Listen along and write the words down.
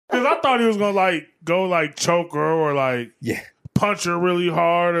Because I thought he was gonna like go like choke her or like punch her really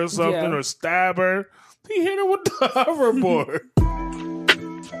hard or something or stab her. He hit her with the hoverboard.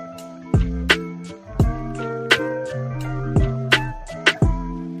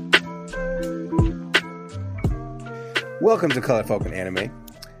 Welcome to Color Folk and Anime.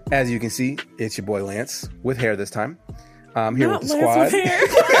 As you can see, it's your boy Lance with hair this time. I'm here with the squad.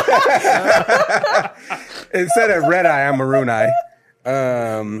 Instead of red eye, I'm maroon eye.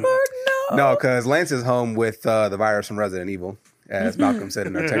 No, because Lance is home with the virus from Resident Evil, as Malcolm said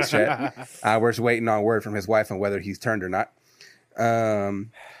in our text chat. We're just waiting on word from his wife on whether he's turned or not.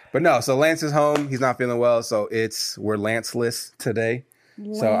 But no, so Lance is home. He's not feeling well, so we're Lance-less today.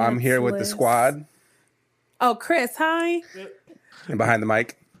 So I'm here with the squad. Oh, Chris, hi. And behind the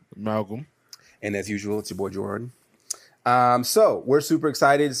mic, Malcolm. And as usual, it's your boy Jordan. So we're super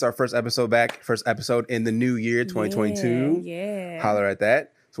excited. It's our first episode back, first episode in the new year, 2022. Yeah. Holler at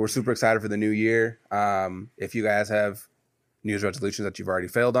that. So we're super excited for the new year. If you guys have New Year's resolutions that you've already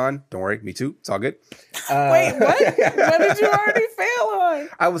failed on, don't worry, me too. It's all good. Wait, what? What did you already fail on?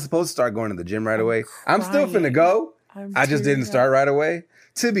 I was supposed to start going to the gym right away. I'm still finna go. I just didn't start right away.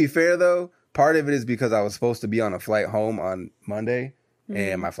 To be fair, though, part of it is because I was supposed to be on a flight home on Monday,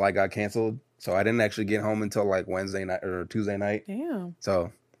 and my flight got canceled. So I didn't actually get home until like Wednesday night or Tuesday night. Damn.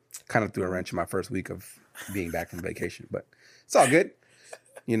 So kind of threw a wrench in my first week of being back from vacation. But it's all good.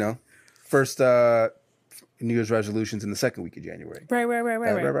 You know, first New Year's resolutions in the second week of January.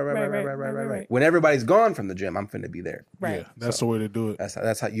 Right. When everybody's gone from the gym, I'm finna be there. Right. Yeah, that's the way to do it.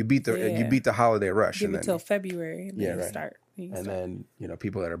 That's how you beat the holiday rush. Give it till February and then start. And then,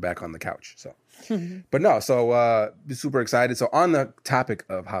 people that are back on the couch. So, but no, so super excited. So on the topic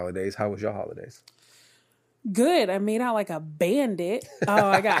of holidays, how was your holidays? Good. I made out like a bandit. Oh,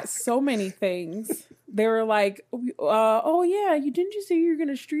 I got so many things. They were like, oh yeah, didn't you say you were going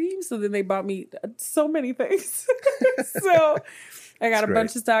to stream? So then they bought me so many things. So I got a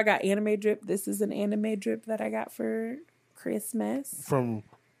bunch of stuff. I got anime drip. This is an anime drip that I got for Christmas. From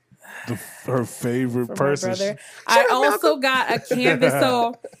her favorite person. My brother. I also got a canvas.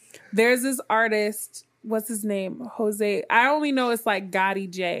 So there's this artist. What's his name? Jose. I only know it's like Gotti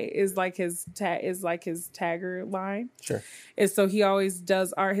J is like his tagger line. Sure. And so he always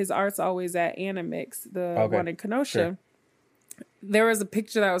does art. His art's always at Animix, the one in Kenosha. Sure. There was a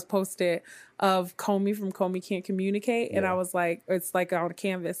picture that was posted of Comey from Comey Can't Communicate, and I was like, it's like on a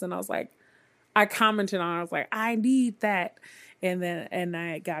canvas, and I was like, I commented on it. I was like, I need that. And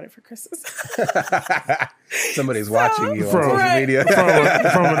I got it for Christmas. Somebody's watching you on social media.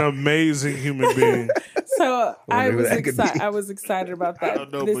 From an amazing human being. So I was excited about that. I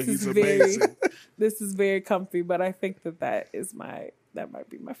don't know, but he's amazing. This is very comfy, but I think that might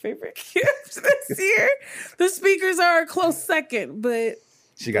be my favorite gift this year. The speakers are a close second, but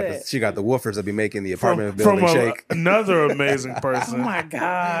she got the woofers that be making the apartment building shake. Another amazing person. Oh my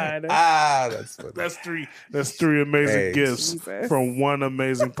God! That's three amazing gifts from one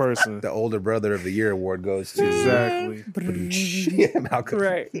amazing person. The older brother of the year award goes to exactly. Malcolm.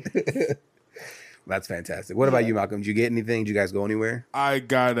 Right. That's fantastic. What about you, Malcolm? Did you get anything? Did you guys go anywhere? I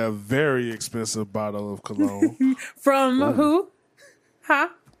got a very expensive bottle of cologne. From who? Huh?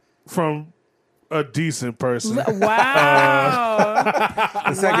 From a decent person. Wow.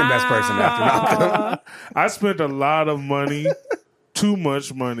 The second best person after Malcolm. I spent a lot of money, too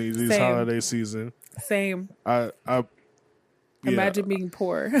much money this holiday season. Same. I imagine being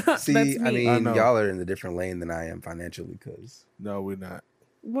poor. See, That's me. I mean, y'all are in a different lane than I am financially because. No, we're not.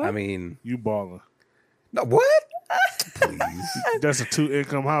 What? I mean, you balling. No, what? Please. That's a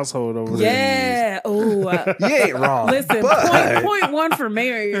 2-income household over there. Yeah. Oh, you ain't wrong. Listen, point one for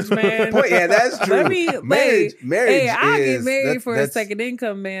marriage, man. That's true. Let me marriage. Hey, I get married for a second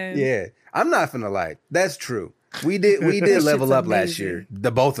income, man. Yeah, I'm not finna lie. That's true. We did level up last year.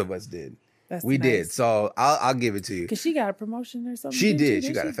 The both of us did. We did. So I'll give it to you. Cause she got a promotion or something. She did.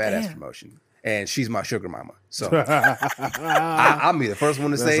 She got a fat ass promotion. And she's my sugar mama. So I'll be the first one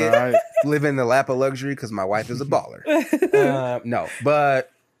to say it. Right. Live in the lap of luxury because my wife is a baller. No,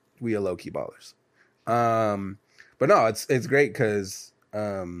 but we are low-key ballers. But no, it's great because,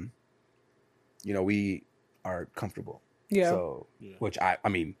 we are comfortable. Yeah. So, which I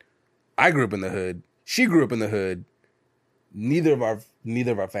mean, I grew up in the hood. She grew up in the hood. Neither of our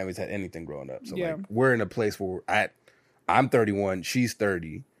families had anything growing up. So like we're in a place where I'm 31, she's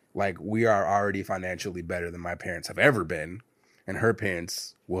 30. Like, we are already financially better than my parents have ever been, and her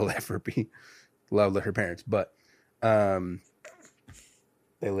parents will ever be. Love her parents, but they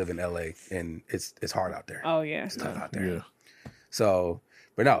live in LA, and it's hard out there. Oh yeah, it's tough out there. Yeah. So,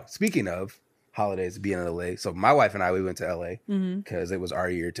 but no. Speaking of, holidays being in LA. So my wife and I, we went to LA because it was our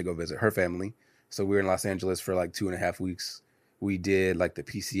year to go visit her family. So we were in Los Angeles for like 2.5 weeks. We did like the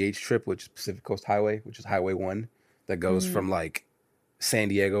PCH trip, which is Pacific Coast Highway, which is Highway 1 that goes from like San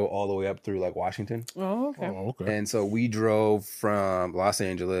Diego all the way up through like Washington. Oh, okay. And so we drove from Los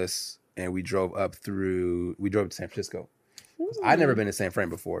Angeles and we drove to San Francisco. I'd never been to San Fran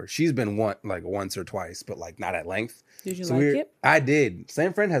before. She's been once or twice, but like not at length. Did you like it? I did.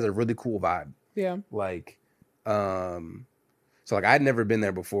 San Fran has a really cool vibe. Yeah. Like, so like I'd never been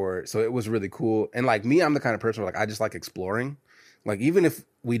there before, so it was really cool. And like me, I'm the kind of person where like I just like exploring. Like even if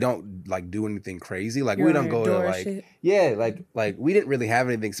we don't like do anything crazy, like we don't go to like like we didn't really have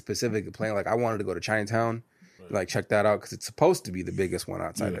anything specific to plan. Like I wanted to go to Chinatown, like check that out because it's supposed to be the biggest one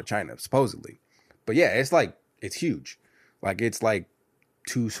outside of China, supposedly. But yeah, it's huge. Like it's like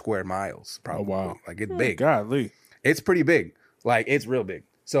 2 square miles, probably. Oh, wow. Like it's big. Golly. It's pretty big. Like it's real big.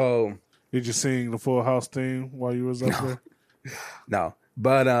 So did you sing the Full House theme while you was up there? No.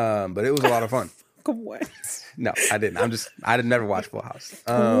 But it was a lot of fun. What? No, I didn't. I did never watch Full House.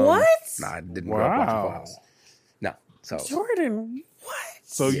 What? No, I didn't grow up watching Full House. No. So Jordan, what?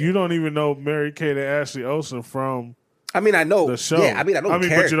 So you don't even know Mary-Kate and Ashley Olsen from I mean, I know the show. Yeah, I know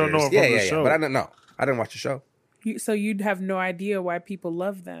characters. But you don't know them from the show. But I don't know. I didn't watch the show. So you'd have no idea why people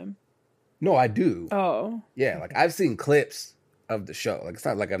love them. No, I do. Oh. Yeah, like I've seen clips of the show. Like it's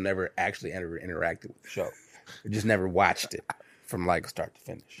not like I've never actually interacted with the show. I just never watched it from like start to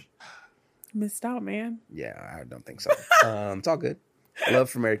finish. Missed out, man. Yeah, I don't think so. It's all good. Love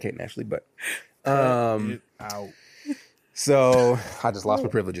for Mary-Kate and Ashley, but out. So I just lost my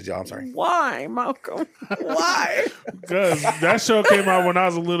privileges, y'all. I'm sorry. Why, Malcolm? Why? Because that show came out when I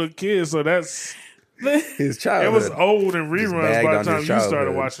was a little kid, so that's his childhood. It was old and reruns by the time you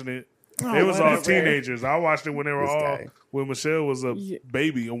started watching it. It was all teenagers. I watched it when they were when Michelle was a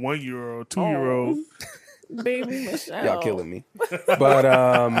baby, a 1-year-old, 2-year-old. Baby Michelle. Y'all killing me.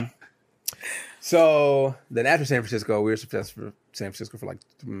 But so then after San Francisco, we were supposed for San Francisco for like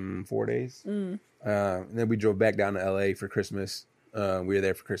 4 days. And then we drove back down to LA for Christmas. We were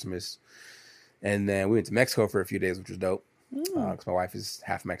there for Christmas. And then we went to Mexico for a few days, which was dope. Because my wife is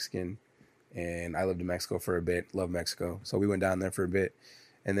half Mexican. And I lived in Mexico for a bit. Love Mexico. So we went down there for a bit.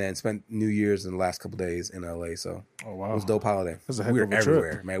 And then spent New Year's and the last couple days in LA. So it was a dope holiday. We were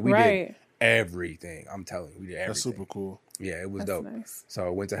everywhere, trip. Man. We did everything. I'm telling you. We did everything. That's super cool. Yeah, it was dope. Nice. So I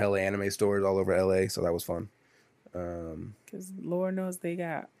went to hella anime stores all over LA. So that was fun. Because Lord knows they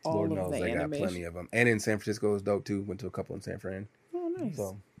got all Lord of knows the they animation. got plenty of them. And in San Francisco was dope too. Went to a couple in San Fran. Oh, nice.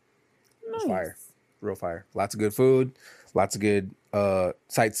 So it was fire. Real fire. Lots of good food. Lots of good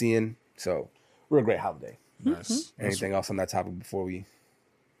sightseeing. So real great holiday. Nice. Anything else on that topic before we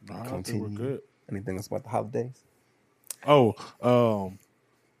continue? I think we're good. Anything else about the holidays? Oh,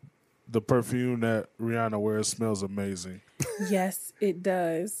 the perfume that Rihanna wears smells amazing. Yes, it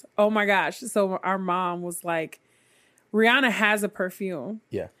does. Oh my gosh. So our mom was like, Rihanna has a perfume.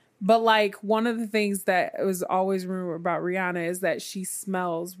 Yeah. But like one of the things that was always rumored about Rihanna is that she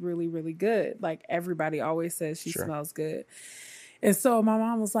smells really, really good. Like everybody always says she smells good. And so my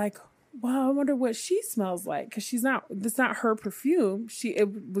mom was like, well, I wonder what she smells like. Because it's not her perfume.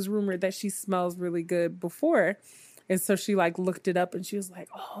 It was rumored that she smells really good before. And so she like looked it up and she was like,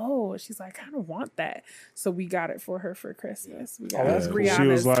 oh, she's like, I kind of want that. So we got it for her for Christmas. We got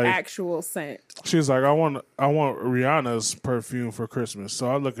Rihanna's actual scent. She was like, I want Rihanna's perfume for Christmas. So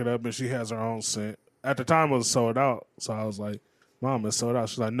I look it up and she has her own scent. At the time it was sold out. So I was like, Mom, it's sold out.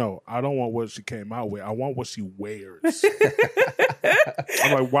 She's like, no, I don't want what she came out with. I want what she wears.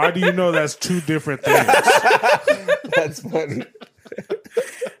 I'm like, why do you know that's 2 different things? That's funny.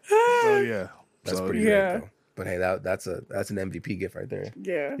 So yeah. That's pretty great though. But hey, that's an MVP gift right there.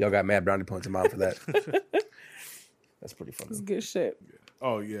 Yeah. Y'all got mad brownie points in mom for that. That's pretty funny. It's good shit. Yeah.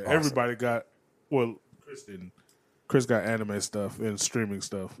 Oh yeah. Awesome. Everybody got Chris didn't. Chris got anime stuff and streaming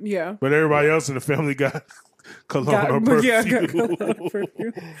stuff. Yeah. But everybody else in the family got cologne or perfume. Yeah, got cologne or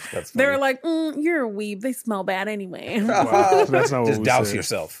perfume. They were like, you're a weeb. They smell bad anyway. Wow. That's not what just we douse said.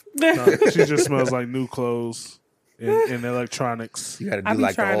 Yourself. No, she just smells like new clothes. In electronics. You got to do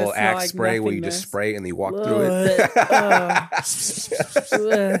like the old Axe spray where you just spray and you walk through it.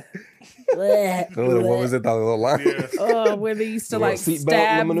 What was it? The little line? Yeah. Where they used to like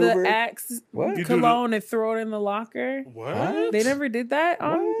stab the Axe cologne and throw it in the locker. What? They never did that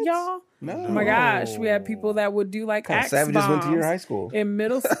on y'all? No. Oh my gosh. We had people that would do like Axe savages bombs went to your high school? In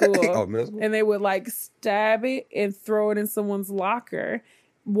middle school. Oh, middle school? And they would like stab it and throw it in someone's locker.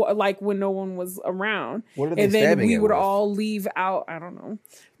 like when no one was around. What are they and then stabbing we it would with? all leave out. I don't know,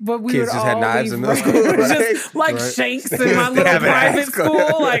 but we Kids would just all had knives leave in middle school, It was right? just like Right. shanks in my little Stabbing private axe.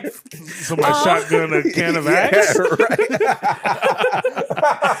 school. Like Somebody shotgun a can of axe.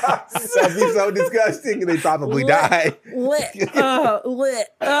 That'd be so disgusting, and they probably die. lit.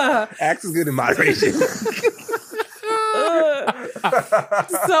 Axe is good in moderation.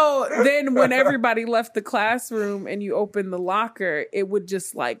 So then when everybody left the classroom and you opened the locker, it would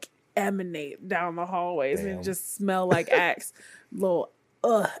just like emanate down the hallways and just smell like axe. Little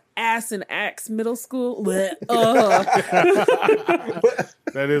ass and axe middle school.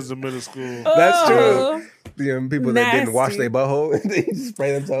 That is the middle school. That's true. The people that didn't wash Nasty. their butthole, they just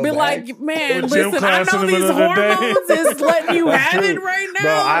spray themselves. Be with like, axe. man, Or gym listen, I class in know the these middle of the day. hormones is letting you have it right now.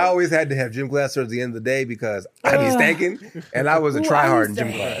 Bro, I always had to have gym class towards the end of the day because I'd be stinking, and I was a Ooh, try I hard in used to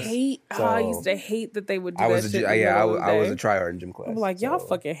gym class. I used to hate that they would do I that was shit. I was a try hard in gym class. I'm like, y'all so,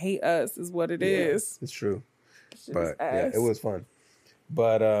 fucking hate us, is what it is. It's true, Shit but is yeah, ass. it was fun.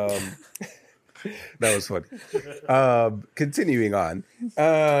 But that was funny. Continuing on.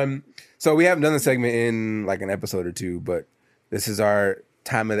 So we haven't done the segment in like an episode or two, but this is our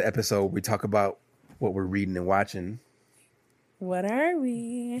time of the episode. We talk about what we're reading and watching. What are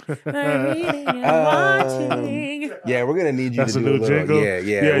we? Reading and watching. Yeah, we're gonna need you That's to a do new a little. jingle? Yeah.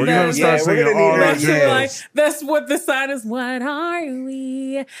 Yeah, We're you're gonna- gonna start we're singing gonna need all our our That's, jingles. jingles. that's what the sign is. What are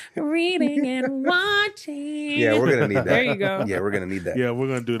we? Reading and watching. Yeah, we're gonna need that. There you go. Yeah, we're gonna need that. Yeah, we're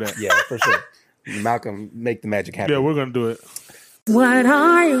gonna do that. Yeah, for sure. Malcolm, make the magic happen. Yeah, we're gonna do it. What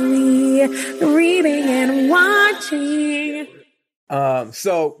are we? Reading and watching.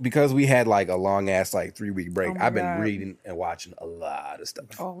 So because we had like a long ass like 3-week break, Oh my I've been God. reading and watching a lot of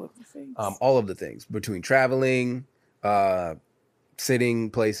stuff. All of the things. All of the things between traveling, sitting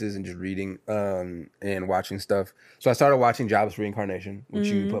places, and just reading and watching stuff. So I started watching Jobless Reincarnation, which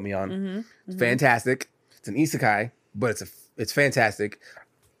you put me on. It's fantastic. It's an isekai, but it's fantastic.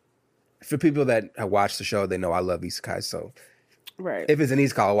 For people that have watched the show, they know I love isekai. So Right. if it's an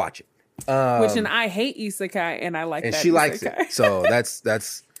isekai, I'll watch it. Which, and I hate isekai, and I like And that she likes isekai. it. So that's That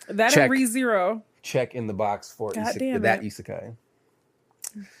check. and ReZero. check in the box for God damn that it. isekai.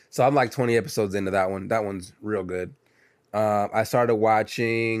 So I'm like 20 episodes into that one. That one's real good. I started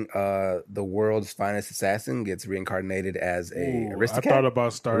watching The World's Finest Assassin gets reincarnated as a Ooh, I aristocrat. thought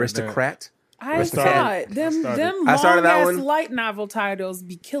about starting aristocrat. I started- thought them I started long that ass one. light novel titles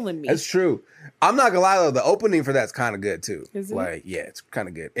be killing me. That's true. I'm not gonna lie though, the opening for that's kind of good too. Is it? Like, yeah, it's kind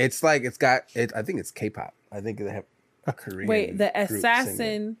of good. It's like it's got it. I think it's K-pop. I think they have a Korean. Wait, the group singing.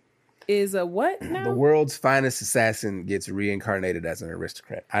 assassin is a what now? The World's Finest Assassin gets reincarnated as an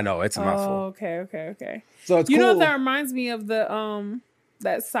aristocrat. I know it's a mouthful. Oh, okay. So it's You cool. know what that reminds me of the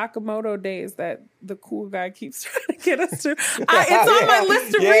that Sakamoto days that the cool guy keeps trying to get us to. It's on my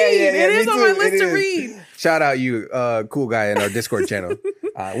list to read. It is me on my too. list It to is. read. Shout out you, cool guy in our Discord channel.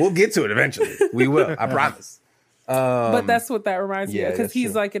 We'll get to it eventually. We will. I promise. But that's what that reminds me yeah, of because that's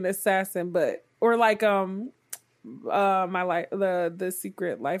he's true. like an assassin, or like my life the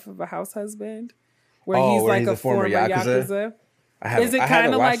Secret Life of a House Husband, where he's where like he's a a former Yakuza? Is it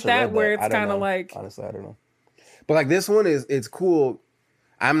kinda like that, of where it's I don't kinda know. like- honestly, I don't know. But like this one it's cool.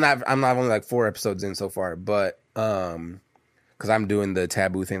 I'm not only like 4 episodes in so far, but because I'm doing the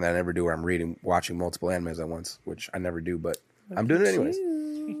taboo thing that I never do, where I'm watching multiple animes at once, which I never do, but I'm doing it anyways.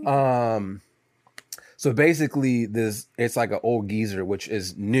 So basically, it's like an old geezer, which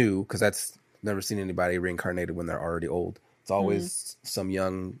is new because that's never seen anybody reincarnated when they're already old. It's always some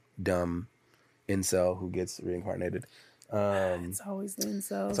young dumb incel who gets reincarnated. It's always the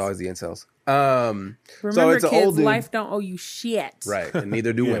incels. It's always the incels. Remember, so it's an kids, old dude, life don't owe you shit. right? And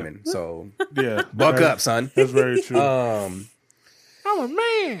neither do Yeah. women. So Yeah, buck that- up, son. That's very true. Um, I'm a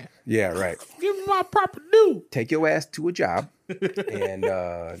man. yeah, right. Give me my proper due. Take your ass to a job and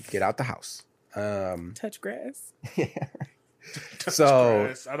get out the house. Touch grass. So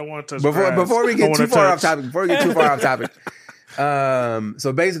Grass. I don't want to touch grass. before we I get wanna too far touch- off topic,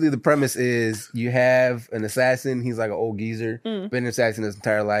 so basically the premise is you have an assassin. He's like an old geezer, been an assassin his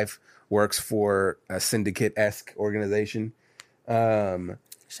entire life, works for a syndicate-esque organization.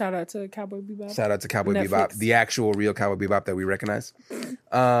 Shout out to Cowboy Bebop. Shout out to Cowboy Netflix. Bebop, the actual real Cowboy Bebop that we recognize.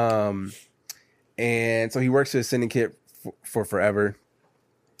 And so he works for a syndicate for forever.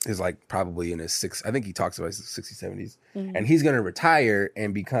 Is like probably in his I think he talks about his 60s, 70s. And he's going to retire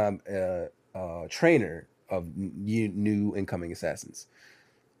and become a trainer of new incoming assassins.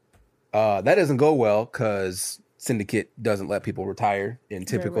 That doesn't go well because Syndicate doesn't let people retire in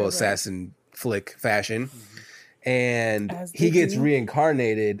typical right. assassin flick fashion. And As he they gets do.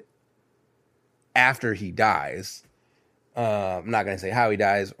 reincarnated after he dies I'm not going to say how he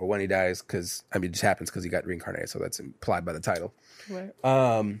dies or when he dies because, I mean, it just happens because he got reincarnated. So that's implied by the title. Right.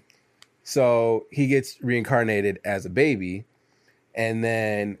 So he gets reincarnated as a baby. And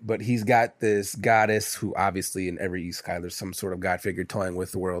then, but he's got this goddess who obviously in every isekai, there's some sort of god figure toying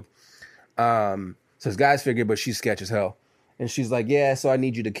with the world. So it's God's figure, but she's sketch as hell. And she's like, yeah, so I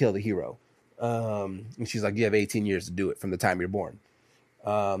need you to kill the hero. And she's like, you have 18 years to do it from the time you're born.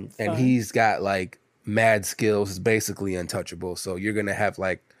 And he's got like mad skills. It's basically untouchable. So you're going to have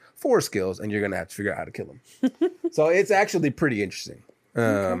like 4 skills and you're going to have to figure out how to kill him. So it's actually pretty interesting.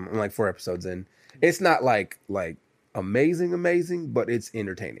 I'm like 4 episodes in. It's not like amazing, but it's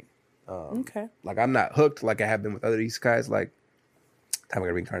entertaining. Like I'm not hooked like I have been with other isekais. Like time I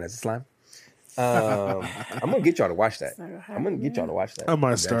got reincarnated as a slime. I'm gonna get y'all to watch that. I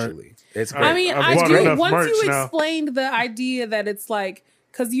might start. It's great. I mean, I've I bought do. enough Once merch you now. explained the idea that it's like,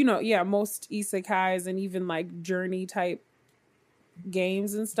 because most isekais and even like journey type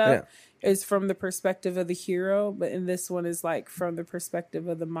games and stuff is from the perspective of the hero, but in this one is like from the perspective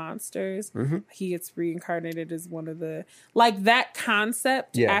of the monsters. He gets reincarnated as one of the like that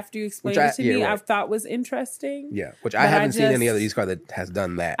concept. After you explained it to me, I thought was interesting. Yeah, which I haven't seen any other isekai that has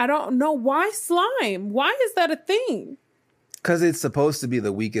done that. I don't know why slime. Why is that a thing? Because it's supposed to be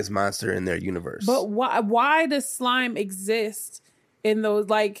the weakest monster in their universe. But why does slime exist in those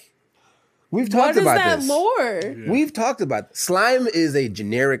like? We've talked about this. What is that lore? Yeah. We've talked about slime is a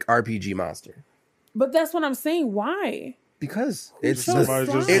generic RPG monster. But that's what I'm saying. Why? Because it's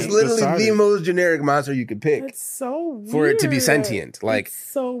literally the most generic monster you could pick. It's so weird. For it to be sentient. Like it's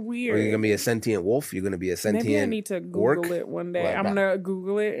so weird. Are you gonna be a sentient wolf? You're gonna be a sentient Maybe I need to Google orc? it one day. I'm gonna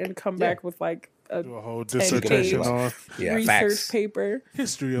Google it and come back with like a whole dissertation on research facts. paper.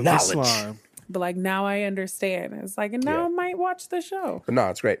 History of Knowledge. the slime. But like now I understand. It's like, and now I might watch the show. But no,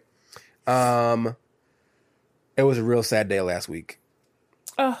 it's great. It was a real sad day last week.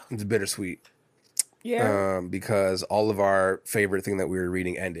 It's bittersweet. Yeah. Because all of our favorite thing that we were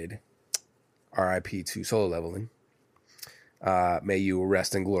reading ended. RIP to Solo Leveling. May you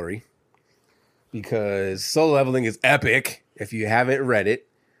rest in glory. Because Solo Leveling is epic. If you haven't read it,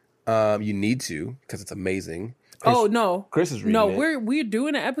 you need to because it's amazing. No, Chris is reading it. No, we're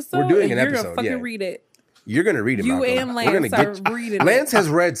doing an episode. We're doing an you're episode. Gonna fucking read it. You're gonna read it. You Malcolm. and Lance are reading. Lance has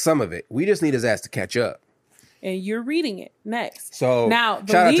read some of it. We just need his ass to catch up. And you're reading it next. So now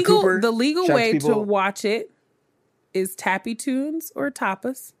the legal way to watch it is Tappy Tunes or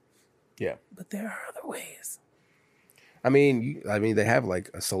Tapas. Yeah, but there are other ways. I mean, they have like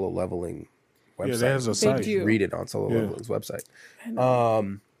a Solo Leveling website. Yeah, there's a site. Read it on Solo Leveling's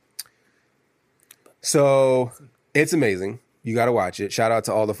website. So it's amazing. You got to watch it. Shout out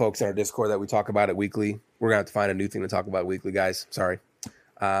to all the folks in our Discord that we talk about it weekly. We're gonna have to find a new thing to talk about weekly, guys. Sorry.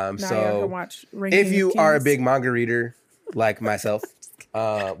 So watch if you are a big manga reader like myself,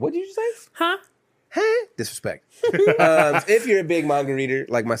 what did you say? Huh? Disrespect. If you're a big manga reader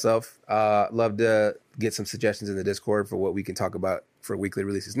like myself, love to get some suggestions in the Discord for what we can talk about for weekly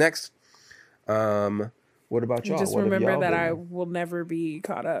releases next. What about y'all? Just remember that I will never be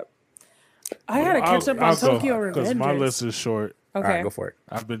caught up. I gotta catch up on I'll Tokyo Revengers. Because my list is short. Okay. All right, go for it.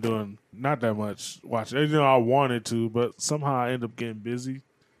 I've been doing not that much watching. You know, I wanted to, but somehow I ended up getting busy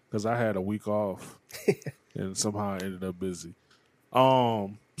because I had a week off, and somehow I ended up busy.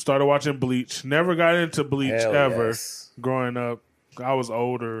 Started watching Bleach. Never got into Bleach ever growing up. I was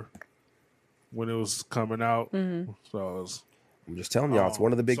older when it was coming out, so I'm just telling y'all, it's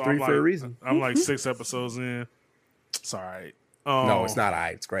one of the big three for a reason. I'm like 6 episodes in. It's all right. No, it's not.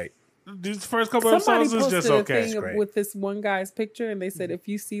 It's great. These first couple episodes is just okay. Somebody posted a thing with this one guy's picture, and they said, "If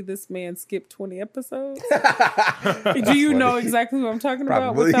you see this man skip 20 episodes, do you know exactly who I'm talking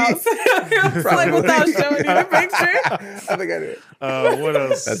about?" Without without showing you the picture. I think I did. What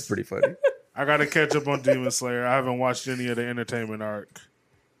else? That's pretty funny. I got to catch up on Demon Slayer. I haven't watched any of the entertainment arc.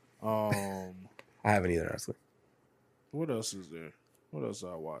 I haven't either, honestly. What else is there? What else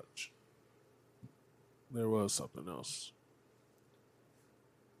I watch? There was something else.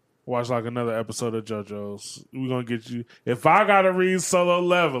 Watch like another episode of JoJo's. We're gonna get you. If I gotta read Solo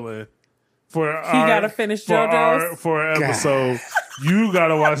Leveling gotta finish JoJo's for an episode, you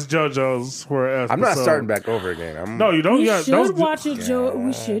gotta watch JoJo's for an episode. I'm not starting back over again. No, you don't. We should watch a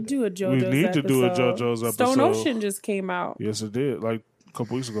We should do a JoJo's. We need episode. to do a JoJo's episode. Stone Ocean just came out. Yes, it did. Like a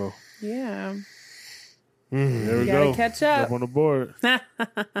couple weeks ago. Yeah. There we gotta go. catch up. Jump on the board.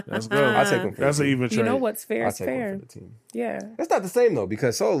 Let's go. I'll take one for That's the an team. even trade. You know what's fair I'll is take fair. one for the team. Yeah. That's not the same though,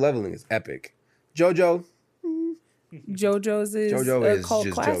 because Solo Leveling is epic. JoJo's is a cult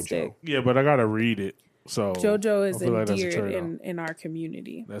just classic. JoJo. Yeah, but I gotta read it. So JoJo is I feel like that's a endeared trade-off. in our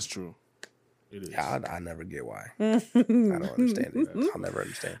community. That's true. It is. Yeah, I never get why. I don't understand it. I'll never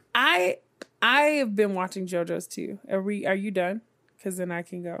understand. I have been watching JoJo's too. Are you done? Because then I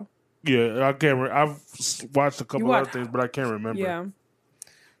can go. Yeah, I can't. I've watched a couple other things, but I can't remember. Yeah.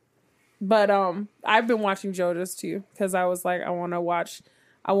 But I've been watching JoJo's too because I was like, I want to watch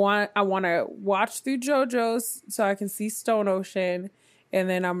through JoJo's so I can see Stone Ocean, and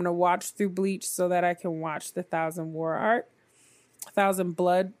then I'm gonna watch through Bleach so that I can watch the Thousand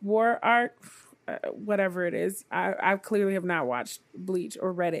Blood War arc, whatever it is. I clearly have not watched Bleach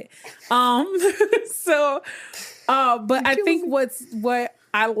or read it. But I think what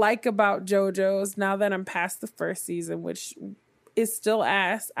I like about JoJo's now that I'm past the first season, which is still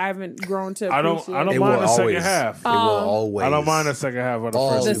ass. I haven't grown to appreciate. I don't mind the second half. It will always. I don't mind the second half of the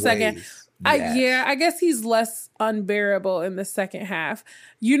first. The second. Yes. I guess he's less unbearable in the second half.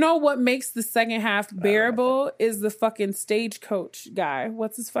 You know what makes the second half bearable is the fucking stagecoach guy.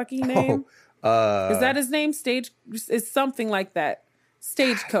 What's his fucking name? Is that his name? It's something like that.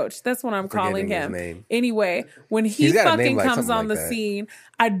 Stagecoach. That's what I'm calling him. Anyway, when he fucking comes on the scene,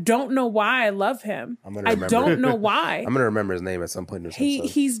 I don't know why I love him. I don't know why. I'm gonna remember his name at some point.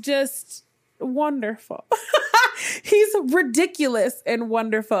 He's just wonderful. He's ridiculous and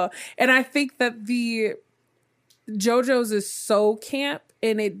wonderful. And I think that the JoJo's is so camp,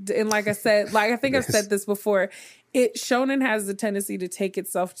 and like I said, like I think I've said this before, Shonen has the tendency to take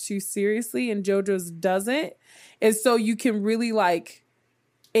itself too seriously, and JoJo's doesn't. And so you can really like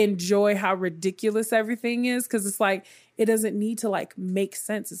enjoy how ridiculous everything is, because it's like it doesn't need to like make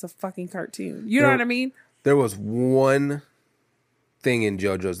sense. It's a fucking cartoon. You know what I mean? There was one thing in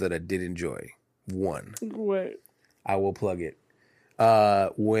JoJo's that I did enjoy. One. What? I will plug it.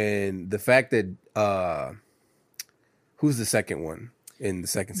 When the fact that who's the second one in the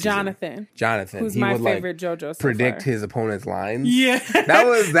second season? Jonathan. Who's he my would, favorite JoJo so predict far. his opponent's lines. Yeah.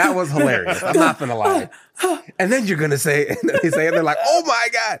 That was hilarious. I'm not gonna lie. And then you're gonna say, and they say, and they're like, oh my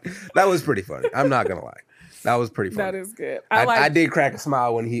God. That was pretty funny. I'm not gonna lie. That was pretty funny. That is good. I did crack a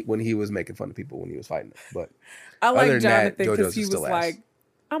smile when he was making fun of people when he was fighting them. But I like Jonathan because he was like,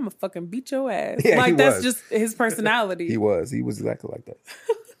 I'm gonna fucking beat your ass. Yeah, like that's just his personality. He was exactly like that.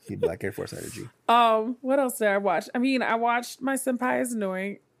 He Black Air Force energy. What else did I watch? I mean, I watched My Senpai is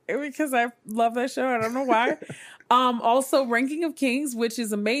Annoying because I love that show. I don't know why. Also Ranking of Kings, which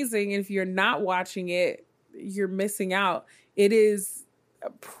is amazing. And if you're not watching it, you're missing out. It is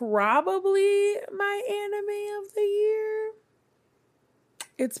probably my anime of the year.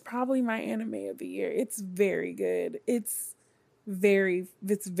 It's probably my anime of the year. It's very good. It's very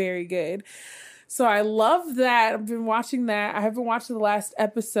good. So I love that. I've been watching that. I haven't watched the last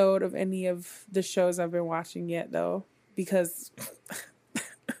episode of any of the shows I've been watching yet, though, because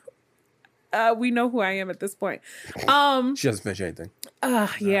we know who I am at this point. She doesn't finish anything.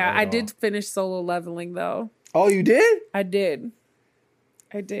 Yeah, I did finish Solo Leveling, though. Oh, you did? I did.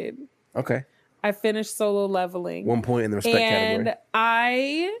 Okay. I finished Solo Leveling. 1 point in the respect category. And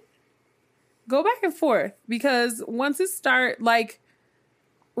I go back and forth because once it starts, like,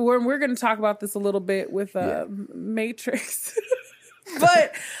 we're going to talk about this a little bit with Matrix.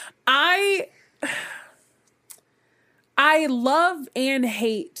 But I love and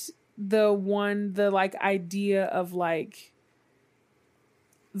hate the like idea of like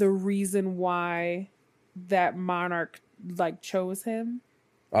the reason why that monarch like chose him.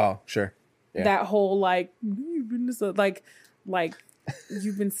 Oh, sure. Yeah. That whole like you've been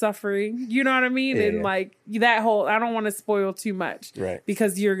you've been suffering, you know what I mean? Yeah, and like that whole, I don't want to spoil too much, right?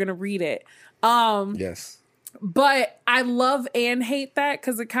 Because you're gonna read it. Yes. But I love and hate that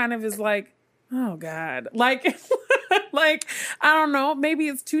because it kind of is like, oh God, like, like I don't know, maybe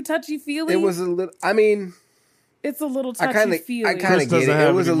it's too touchy feely. It was a little. I mean, it's a little touchy feely. I kind of get it.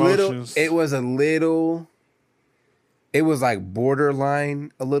 It was a little. It was a little. It was like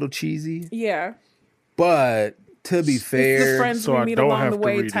borderline a little cheesy. Yeah. But to be fair, it's the friends we meet along the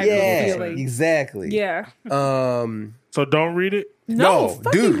way type of feeling. Exactly. Yeah. So don't read it? No,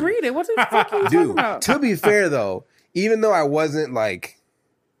 fucking dude. Read it. What the fuck are you talking about? To be fair though, even though I wasn't like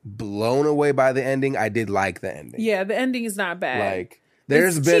blown away by the ending, I did like the ending. Yeah, the ending is not bad. Like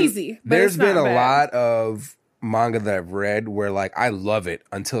there's been cheesy, there's been a lot of manga that I've read where like I love it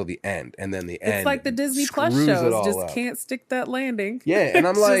until the end, and then the end. It's like the Disney Plus shows just can't stick that landing. Yeah, and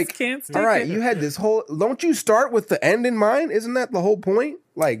I'm like, can't stick all right, it. you had this whole. Don't you start with the end in mind? Isn't that the whole point?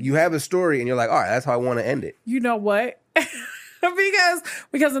 Like you have a story, and you're like, all right, that's how I want to end it. You know what?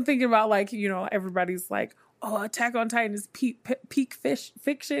 because I'm thinking about like, you know, everybody's like, oh, Attack on Titan is peak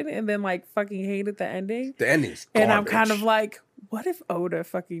fiction, and then like fucking hated the ending. The ending's garbage. And I'm kind of like, what if Oda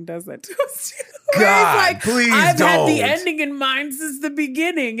fucking does that to us? God, please I've don't. had the ending in mind since the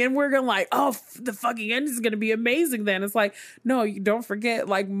beginning, and we're gonna like, oh, the fucking ending is gonna be amazing. Then it's like, no, you don't forget.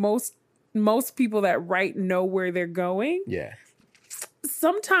 Like most people that write know where they're going. Yeah.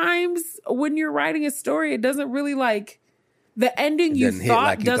 Sometimes when you're writing a story, it doesn't really like. The ending you doesn't hit thought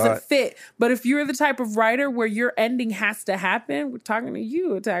like you doesn't thought. fit. But if you're the type of writer where your ending has to happen, we're talking to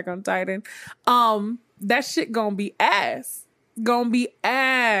you, Attack on Titan, that shit gonna be ass. Gonna be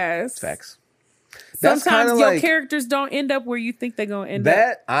ass. Facts. That's Sometimes kinda your like- characters don't end up where you think they're gonna end up.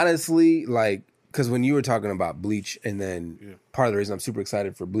 That honestly, like, because when you were talking about Bleach, and then part of the reason I'm super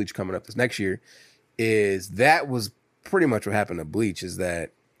excited for Bleach coming up this next year is that was pretty much what happened to Bleach, is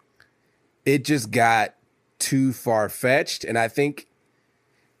that it just got too far-fetched, and I think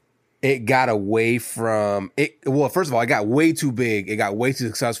it got away from it. Well, first of all, it got way too big. It got way too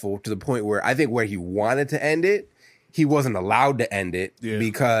successful to the point where I think where he wanted to end it, he wasn't allowed to end it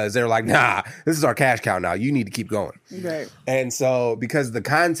because they're like, nah, this is our cash cow now. You need to keep going. Right. And so because the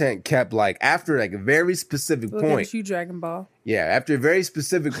content kept like after like a very specific Look point. at you, Dragon Ball. Yeah, after a very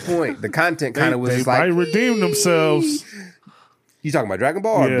specific point, the content kind of was they just might like redeem themselves. You talking about Dragon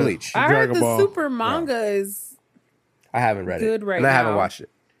Ball or Yeah. Bleach? I heard Dragon the Ball. Super manga is I haven't read good it. right and I haven't now. watched it.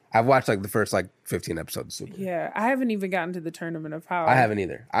 I've watched like the first like 15 episodes of Super. yeah. I haven't even gotten to the Tournament of Power. I haven't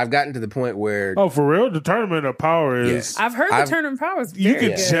either. I've gotten to the point where Oh, for real? The Tournament of Power is I've heard the Tournament of Power is you very can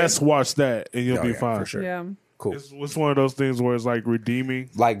good. just watch that and you'll Oh, be yeah, fine. for sure. Yeah. cool. It's one of those things where it's like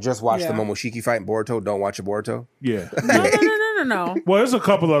redeeming. Like just watch Yeah. the Momoshiki fight in Boruto. Don't watch a Boruto. Yeah. No. Well, there's a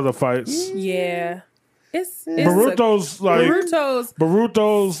couple other fights. Yeah. It's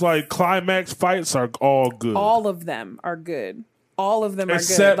Boruto's like climax fights are all good. all of them are good. All of them are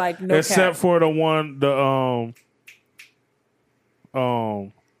except good. Like no except cap. for the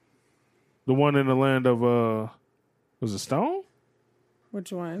one in the land of was it Stone?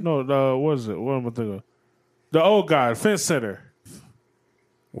 Which one? No, what is it? What am I thinking of? The old guy, Fence Center.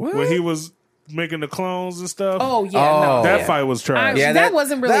 What? When he was making the clones and stuff. Oh yeah, Oh. no. that yeah. fight was trash. Yeah, that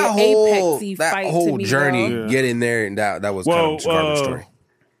wasn't really an Apex-y that fight to whole me, journey, though. Yeah. get in there, and that was Well, kind of just a garbage story.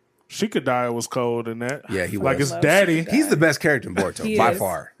 Shikadai was cold in that. Yeah, he like was. his daddy. Shikadai. He's the best character in Boruto He by is.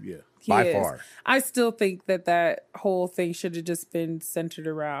 far. Yeah. He By is. far. I still think that whole thing should have just been centered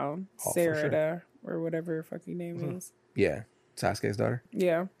around Oh, for sure. Sarada or whatever her fucking name is. Yeah, Sasuke's daughter.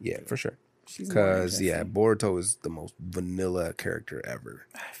 Yeah, Yeah, for sure. she's more Because yeah, interesting. Boruto is the most vanilla character ever.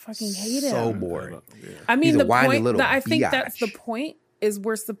 I fucking hate him. So boring. I mean, He's a the whiny point little that I think that's the biatch. point is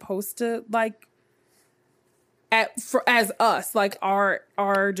we're supposed to like as us, like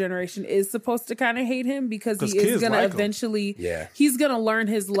our generation is supposed to kind of hate him because 'Cause he is kids gonna like him. eventually Yeah. he's gonna learn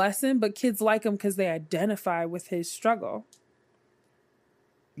his lesson, but kids like him because they identify with his struggle.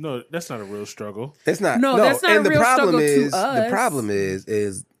 No, that's not a real struggle. It's not. No, that's not and a real struggle to is, us. The problem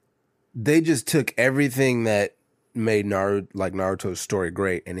is they just took everything that made Naruto's story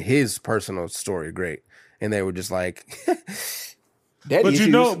great and his personal story great, and they were just like, daddy But issues.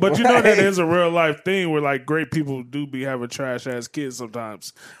 you know that Like, is a real life thing where like great people do be having trash ass kids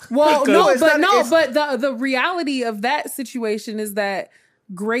sometimes. Well, No, it's not- but the reality of that situation is that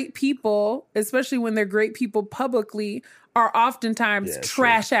great people, especially when they're great people publicly, are oftentimes Yeah,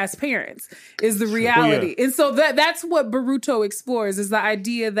 trash ass parents. Is the reality, and so that's what Boruto explores is the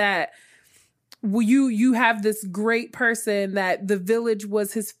idea that you have this great person that the village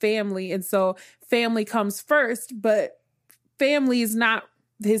was his family, and so family comes first, but family is not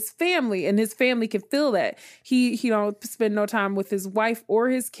his family, and his family can feel that he don't spend no time with his wife or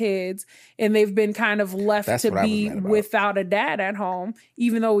his kids, and they've been kind of left That's to what I was be mad about. without a dad at home,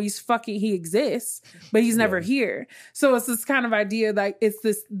 even though he exists, but he's never here. So it's this kind of idea like it's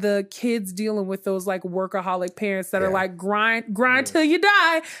the kids dealing with those like workaholic parents that are Yeah. like grind till you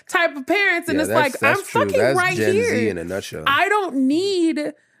die type of parents, and yeah, it's that's- like I'm that's true. fucking That's right Gen here. Z in a nutshell. I don't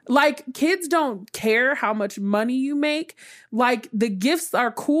need like kids don't care how much money you make. Like the gifts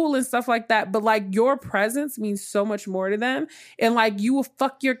are cool and stuff like that, but like your presence means so much more to them. And like you will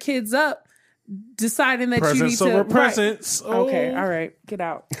fuck your kids up deciding that Presents you need over to presents. Right. Okay, Oh. all right. Get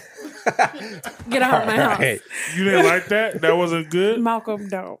out. Get out of my house. Right. You didn't like that? That wasn't good? Malcolm,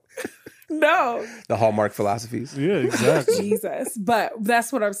 don't. No. The Hallmark philosophies. Yeah, exactly. Jesus. But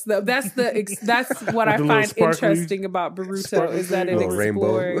that's what that's what I With the find little sparkly- interesting about Boruto is that it Little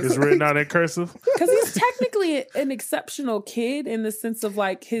rainbow. explores It's written out in cursive. because he's technically an exceptional kid in the sense of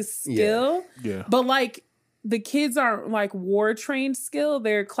like his skill, Yeah. but like the kids aren't like war trained skill;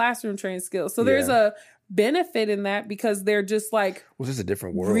 they're classroom trained skill. So there's Yeah. a benefit in that because they're just like just a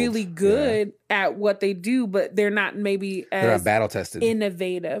different world. Really good at what they do, but they're not maybe as they're not battle tested,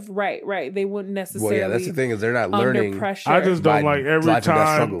 innovative. Right. They wouldn't necessarily. Well, yeah, that's the thing is they're not learning. Pressure. I just don't like every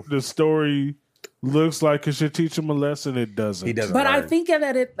time the story looks like it should teach him a lesson. It doesn't. He doesn't. But learn.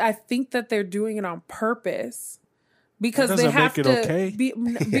 I think that they're doing it on purpose. Because they have make it to okay. be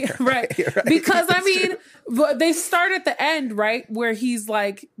right. Because I mean, they start at the end, right, where he's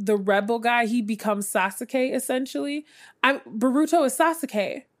like the rebel guy. He becomes Sasuke essentially. Boruto is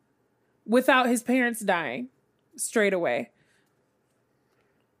Sasuke without his parents dying straight away.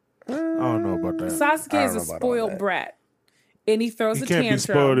 I don't know about that. Sasuke is a spoiled brat, and he throws a tantrum. You can't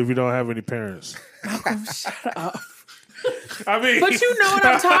be spoiled if you don't have any parents. Oh, shut up. I mean, but you know what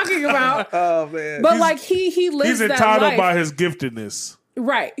I'm talking about. Oh man! But like he lives. He's entitled by his giftedness.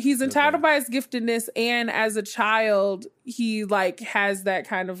 Right. He's entitled by his giftedness, and as a child, he like has that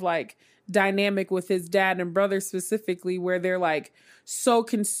kind of like dynamic with his dad and brother specifically, where they're like so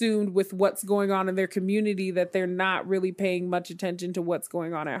consumed with what's going on in their community that they're not really paying much attention to what's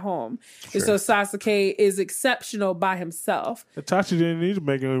going on at home. Sure. And so Sasuke is exceptional by himself. Itachi didn't need to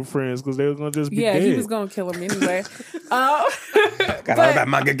make any friends because they were going to just be dead. He was going to kill him anyway. Got all that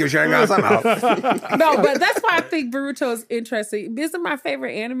Mangekyo Sharingan somehow. No, but that's why I think Boruto is interesting. Isn't my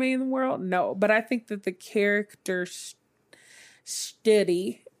favorite anime in the world? No, but I think that the character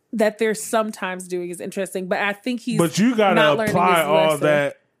study that they're sometimes doing is interesting, but I think he's But you gotta apply all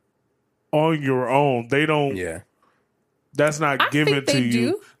that on your own. They don't. Yeah, that's not given to you.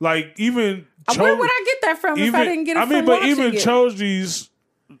 Do. Like even where would I get that from if I didn't get it from watching even it? Choji's,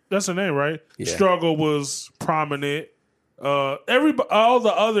 that's her name, right? Yeah. Struggle was prominent. All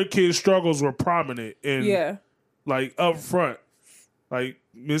the other kids' struggles were prominent and like up front. Like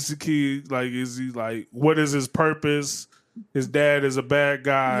Mitsuki, like is he like what is his purpose? His dad is a bad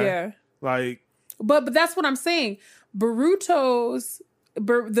guy. Yeah. Like But that's what I'm saying. The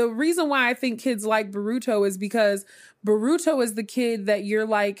reason why I think kids like Boruto is because Boruto is the kid that you're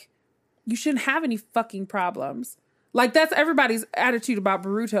like, you shouldn't have any fucking problems. Like that's everybody's attitude about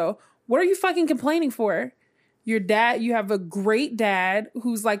Boruto. What are you fucking complaining for? Your dad, you have a great dad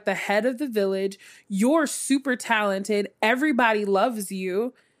who's like the head of the village. You're super talented. Everybody loves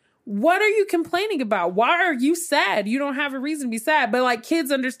you. What are you complaining about? Why are you sad? You don't have a reason to be sad. But like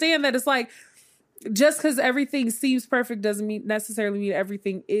kids understand that it's like just because everything seems perfect doesn't necessarily mean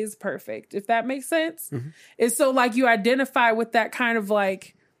everything is perfect, if that makes sense. Mm-hmm. And so like you identify with that kind of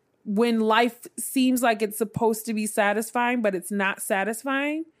like when life seems like it's supposed to be satisfying, but it's not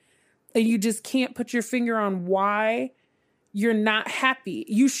satisfying. And you just can't put your finger on why you're not happy.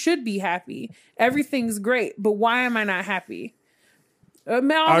 You should be happy. Everything's great, but why am I not happy?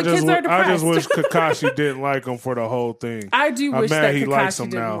 I just wish Kakashi didn't like him for the whole thing. I do wish that Kakashi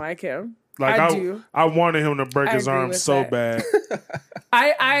didn't like him. Like I do. I wanted him to break his arm so bad.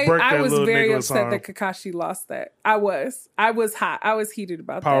 I was very upset that Kakashi lost that. I was hot. I was heated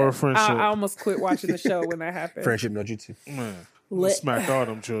about Power that. Friendship. I almost quit watching the show when that happened. Friendship no jutsu. Man, smacked all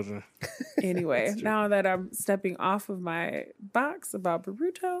them children. Anyway, now that I'm stepping off of my box about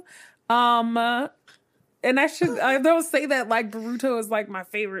Boruto, and I don't say that like Boruto is like my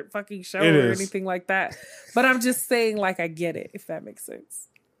favorite fucking show or anything like that. But I'm just saying like I get it, if that makes sense.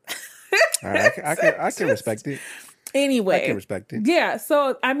 All right, I can respect it. Anyway. I can respect it. Yeah,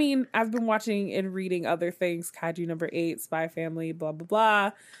 so I mean, I've been watching and reading other things, Kaiju number 8, Spy Family, blah, blah,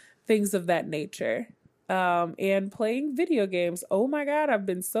 blah, things of that nature. And playing video games. Oh my God, I've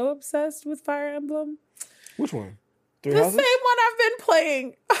been so obsessed with Fire Emblem. Which one? The same one I've been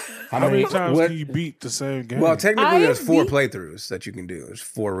playing. How many times can you beat the same game? Well, technically, there's 4 playthroughs that you can do. There's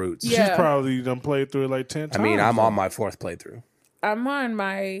 4 routes. Yeah. She's probably done played through it like 10 times. I mean, I'm on my 4th playthrough. I'm on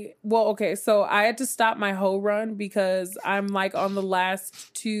my... Well, okay, so I had to stop my whole run because I'm like on the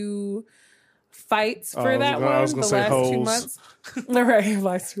last 2 fights for that one. I was going to say last 2 months. Right,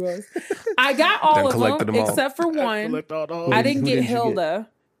 last 2 months. I got all of them except for one. I didn't get Hilda.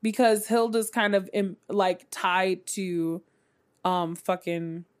 Because Hilda's kind of like tied to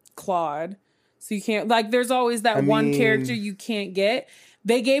fucking Claude. So you can't like there's always that one character you can't get.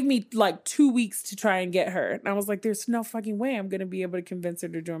 They gave me like 2 weeks to try and get her. And I was like, there's no fucking way I'm gonna be able to convince her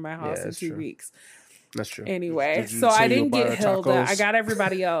to join my house in 2 weeks. That's true. Anyway, so I didn't get Hilda. Tacos? I got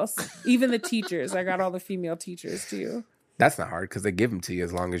everybody else. Even the teachers. I got all the female teachers too. That's not hard because they give them to you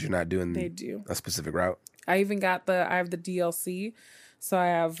as long as you're not doing a specific route. I even got I have the DLC. So I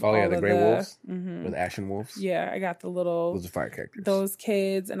have the Grey Wolves or the Ashen Wolves. Yeah, I got the little those are fire characters. Those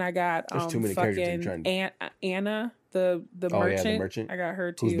kids, and I got there's too many characters. Anna. the merchant. Yeah, the merchant. I got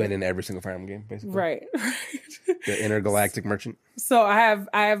her too. Who's been in every single Fire Emblem game, basically. Right. The intergalactic merchant. So I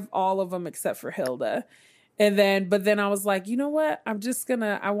have all of them except for Hilda. But then I was like, you know what? I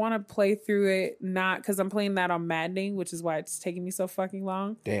want to play through it, not because I'm playing that on Maddening, which is why it's taking me so fucking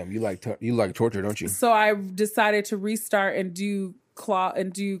long. Damn, you like torture, don't you? So I decided to restart and do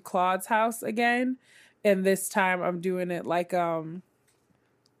Claude's house again. And this time I'm doing it like, it's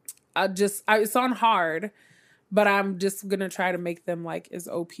on hard, but I'm just going to try to make them like as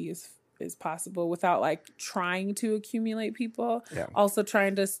OP as possible without like trying to accumulate people. Yeah. Also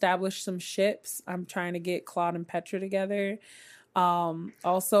trying to establish some ships. I'm trying to get Claude and Petra together.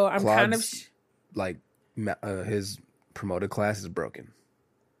 Also I'm Claude's, his promoted class is broken.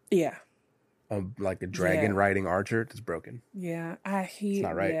 Yeah. Like a dragon riding archer that's broken. Yeah. It's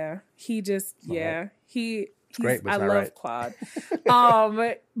not right. Yeah. He just, yeah. Right. He's great, but I it's not love right.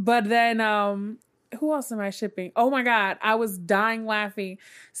 Claude. But then, who else am I shipping? Oh my God. I was dying laughing.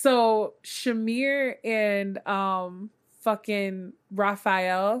 So Shamir and fucking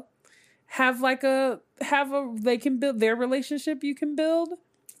Raphael they can build their relationship you can build.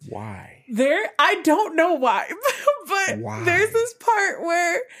 Why? I don't know why. But why? There's this part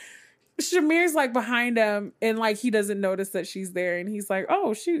where Shamir's like behind him and like he doesn't notice that she's there and he's like,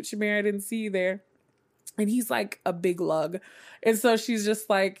 oh shoot, Shamir, I didn't see you there. And he's like a big lug. And so she's just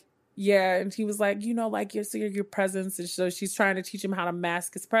like, yeah, and he was like, like your presence, and so she's trying to teach him how to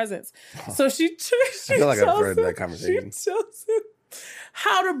mask his presence. So she I feel like I've heard that conversation. She tells him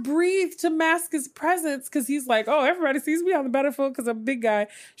how to breathe to mask his presence because he's like, oh, everybody sees me on the battlefield because I'm a big guy.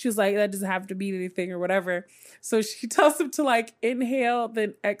 She was like, that doesn't have to mean anything or whatever. So she tells him to like inhale,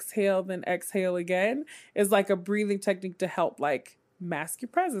 then exhale again. Is like a breathing technique to help like mask your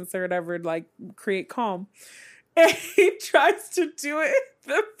presence or whatever, like create calm. And he tries to do it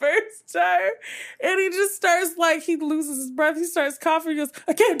the first time. And he just starts like, he loses his breath. He starts coughing. He goes,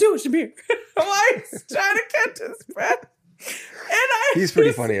 I can't do it, Shamir. Like, he's trying to catch his breath. And he's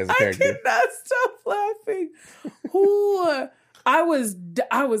pretty funny as a character. I cannot stop laughing. I was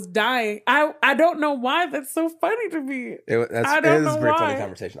dying. I don't know why that's so funny to me. It is a pretty funny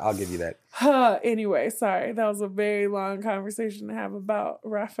conversation. I'll give you that. Anyway, sorry. That was a very long conversation to have about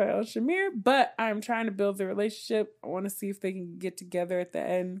Raphael and Shamir, but I'm trying to build the relationship. I want to see if they can get together at the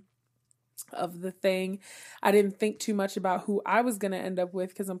end of the thing. I didn't think too much about who I was going to end up with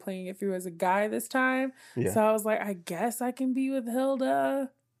because I'm playing it through as a guy this time. Yeah. So I was like, I guess I can be with Hilda.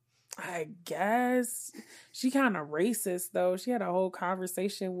 I guess she kind of racist though. She had a whole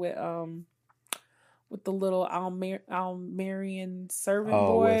conversation with the little Almerian servant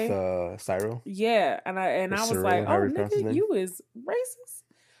boy. With Cyril. Yeah, and I was like, oh nigga, you is racist,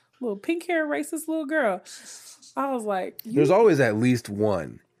 little pink hair racist little girl. I was like, there's always at least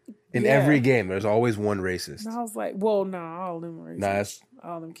one in every game. There's always one racist. And I was like, well, no, all of them are racist.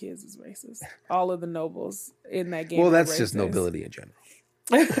 All them kids is racist. All of the nobles in that game. Well, that's just nobility in general.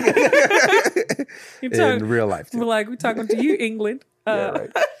 In real life too. We're talking to you, England. Yeah, right.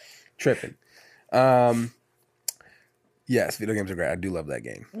 Tripping. Yes, video games are great. I do love that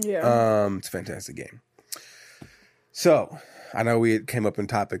game. Yeah. It's a fantastic game. So I know we came up in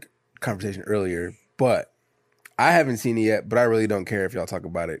conversation earlier, but I haven't seen it yet, but I really don't care if y'all talk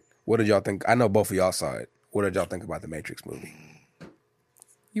about it. What did y'all think? I know both of y'all saw it. What did y'all think about the Matrix movie?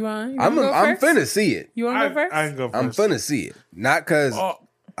 I'm finna see it. You want to go first? I can go first. I'm finna see it. Not because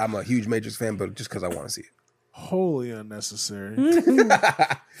I'm a huge Matrix fan, but just because I want to see it. Wholly unnecessary. Seeing it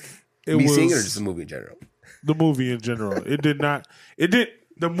or just the movie in general? The movie in general.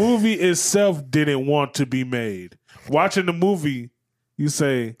 The movie itself didn't want to be made. Watching the movie, you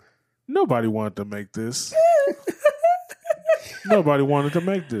say, nobody wanted to make this. Nobody wanted to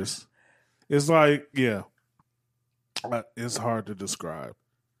make this. It's like, yeah. It's hard to describe.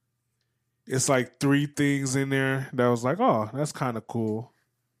 It's like 3 things in there that was like, oh, that's kind of cool.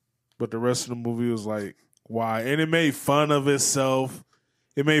 But the rest of the movie was like, why? And it made fun of itself.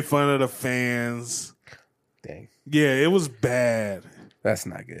 It made fun of the fans. Dang. Yeah, it was bad. That's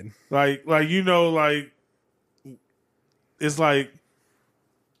not good. Like it's like,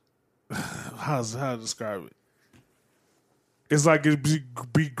 how to describe it? It's like it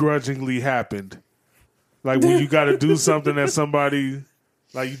begrudgingly happened. Like when you got to do something that somebody,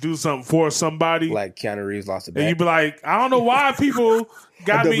 like you do something for somebody. Like Keanu Reeves lost a bet. And you be like, I don't know why people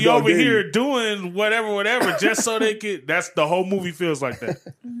got me over here doing whatever, just so they could. That's the whole movie feels like that.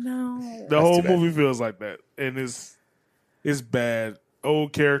 No. The whole movie feels like that. And it's bad.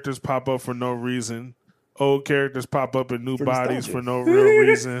 Old characters pop up for no reason. Old characters pop up in new bodies for no real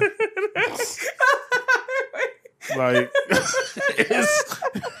reason. Like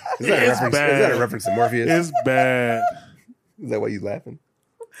Is that a reference to Morpheus? It's bad. Is that why you laughing?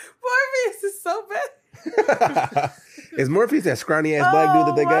 Morpheus is so bad. Is Morpheus that scrawny ass black dude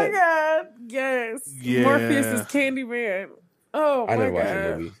that they got? Oh my god! Yes. Yeah. Morpheus is Candyman. Oh my god! I never watched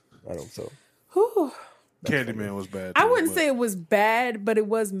that movie. I don't so. Whew. Candyman was bad. I wouldn't say it was bad, but it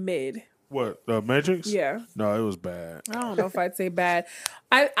was mid. What, Matrix? Yeah. No, it was bad. I don't know if I'd say bad.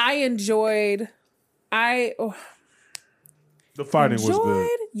 I enjoyed. The fighting was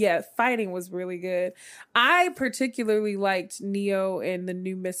good. Yeah, fighting was really good. I particularly liked Neo and the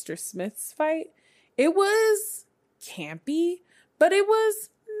new Mr. Smith's fight. It was campy, but it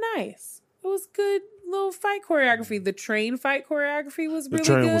was nice. It was good little fight choreography. The train fight choreography was really good. The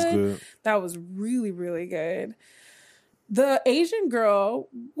train was good. That was really, really good. The Asian girl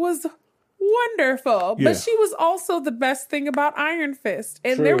was wonderful, but she was also the best thing about Iron Fist,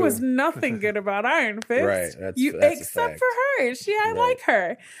 and there was nothing good about Iron Fist, right? That's except for her. I like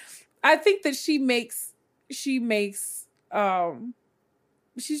her. I think that she's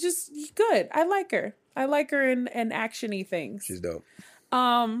just good. I like her. I like her in actiony things. She's dope.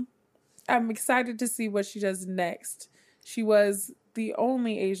 I'm excited to see what she does next. She was the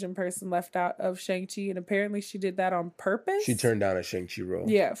only Asian person left out of Shang-Chi, and apparently she did that on purpose. She turned down a Shang-Chi role.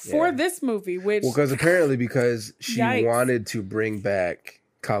 Yeah, for this movie, which... Well, because she wanted to bring back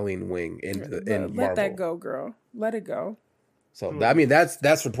Colleen Wing in Marvel. Let that go, girl. Let it go. So, I mean, that's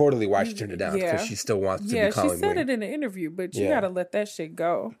reportedly why she turned it down, because she still wants to be Colleen Wing. Yeah, she said it in an interview, but you gotta let that shit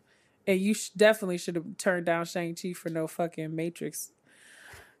go. And you definitely should have turned down Shang-Chi for no fucking Matrix.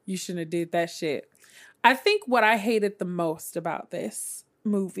 You shouldn't have did that shit. I think what I hated the most about this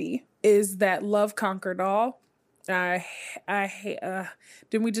movie is that love conquered all. I hate.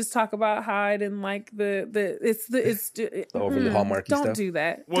 Didn't we just talk about how I didn't like the overly hallmarky stuff? Don't do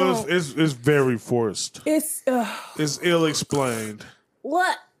that. Well, it's very forced. It's ill explained.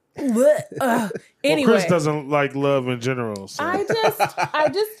 What? Anyway, Chris doesn't like love in general. So.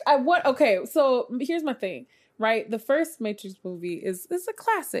 Okay, so here's my thing. Right, the first Matrix movie is a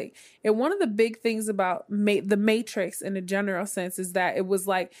classic, and one of the big things about the Matrix in a general sense is that it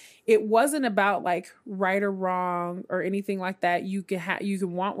wasn't about like right or wrong or anything like that. You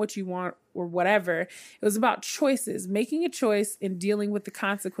can want what you want or whatever. It was about choices, making a choice and dealing with the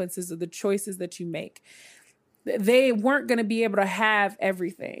consequences of the choices that you make. They weren't going to be able to have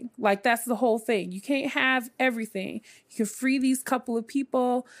everything. Like, that's the whole thing. You can't have everything. You can free these couple of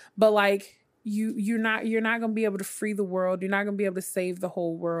people, but like. You're not going to be able to free the world. You're not going to be able to save the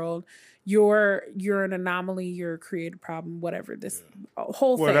whole world. You're an anomaly. You're a creative problem. Whatever this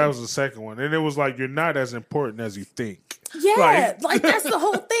whole thing. Well, that was the second one, and it was like you're not as important as you think. Yeah, like that's the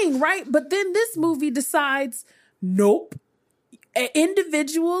whole thing, right? But then this movie decides, nope.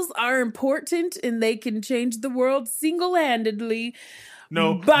 Individuals are important, and they can change the world single-handedly.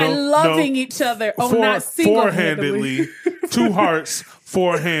 By loving each other. Not single-handedly. 2 hearts,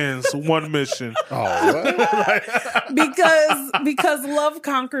 4 hands, 1 mission. Oh, because love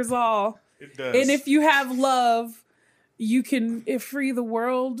conquers all. It does. And if you have love, you can free the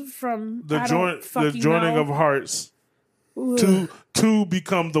world from the joining of hearts. Two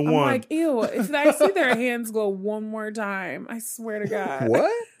become the I'm one. Like, ew. If I see their hands go one more time, I swear to God.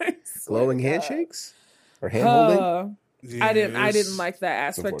 What? Glowing handshakes? Or hand holding? Yeah, I didn't like that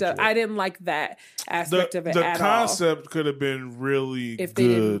aspect of. I didn't like that aspect of it at all. The concept could have been really if good they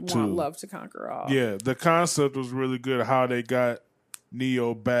didn't too. Want love to conquer all. Yeah, the concept was really good. How they got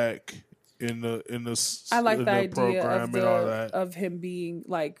Neo back in the I like the idea program of and all that. Of him being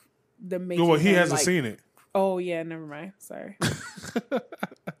like the making. Well, he hasn't seen it. Oh yeah, never mind. Sorry.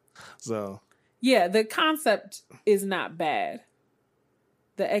 So yeah, the concept is not bad.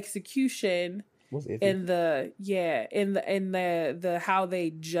 The execution. And the how they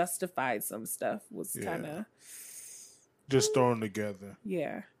justified some stuff was kind of just thrown together.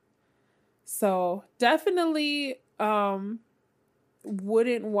 Yeah. So definitely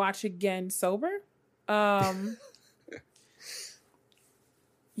wouldn't watch again sober.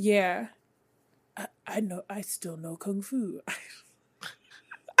 Yeah. I still know Kung Fu.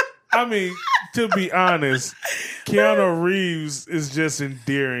 I mean, to be honest, Keanu Reeves is just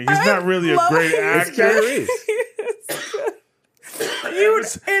endearing. He's not really a great actor.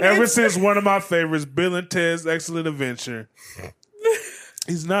 Ever since one of my favorites, Bill and Ted's Excellent Adventure,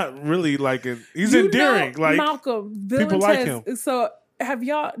 he's not really like he's endearing. Like Malcolm, Bill people and like him. So have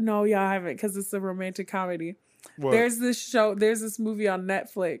y'all? No, y'all haven't because it's a romantic comedy. What? There's this movie on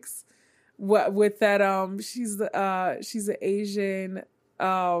Netflix. With that? She's an Asian.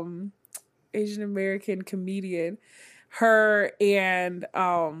 Asian American comedian. Her and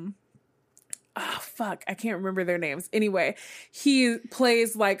oh fuck, I can't remember their names. Anyway, he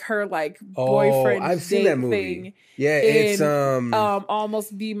plays like her like boyfriend. I've seen that movie. Thing. Yeah, it's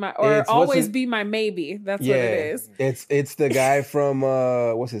Almost Be My or Always Be My Maybe. That's what it is. It's the guy from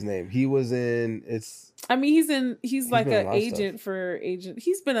what's his name? He was in I mean, he's like an agent for agent.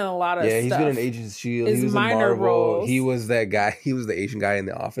 He's been in a lot of stuff. Yeah, he's been in Agents of Shield. His he was minor in Marvel. roles. He was that guy. He was the Asian guy in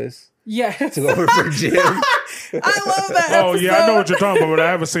The Office. Yeah, took over for Jim. I love that. Oh yeah, I know what you're talking about, but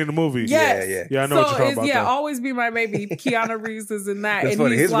I haven't seen the movie. Yes. Yeah, I know what you're talking about. Yeah, Always Be My Baby. Keanu Reeves is in that. That's and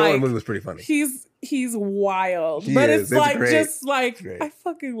funny. His role in the like, movie was pretty funny. He's wild, but it's like great. Just like great. I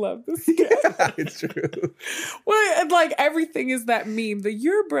fucking love this guy. It's true. Well, and like everything is that meme. The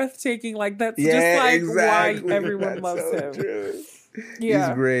 "you're breathtaking," like that's just like why everyone loves him. True. Yeah,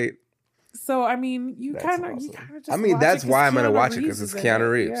 he's great. So I mean, you kind of just. I mean, that's why I'm gonna watch it because it's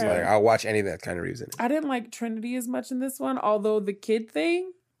Keanu Reeves. Yeah. Like I'll watch anything that Keanu Reeves in it. I didn't like Trinity as much in this one, although the kid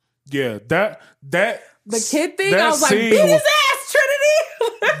thing. Yeah, the kid thing. I was like, beat his ass, Trinity.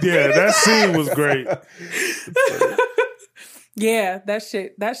 Yeah, that scene was great. Yeah,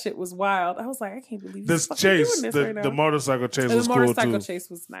 that shit was wild. I was like, I can't believe this chase. Doing this right now. The motorcycle chase was cool too. The motorcycle chase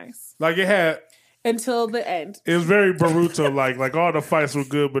was nice. Like it had. Until the end. It was very Boruto like all the fights were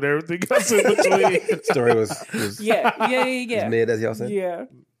good, but everything else in between. Story was yeah. Was mid, as y'all said. Yeah.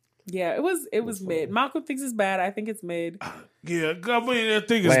 It was mid. Malcolm thinks it's bad. I think it's mid. Yeah, I mean, I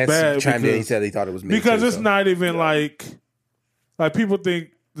think it's Lance bad. Chimed in, he said he thought it was mid because it's not even like people think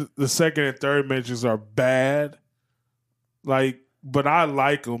the second and third mentions are bad. Like, but I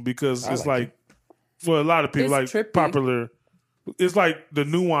like them because it's like for a lot of people it's like trippy. Popular. It's like the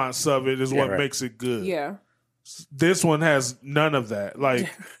nuance of it is what makes it good. Yeah. This one has none of that.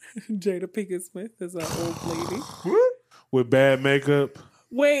 Like Jada Pinkett Smith is an old lady with bad makeup.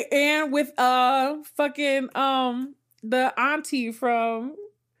 Wait, and with fucking the auntie from,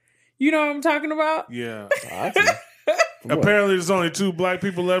 you know what I'm talking about? Yeah. Apparently, there's only 2 black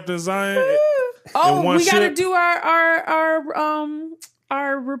people left in Zion. We got to do our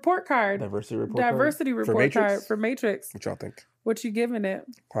report card. Diversity report card for Matrix. What y'all think? What you giving it?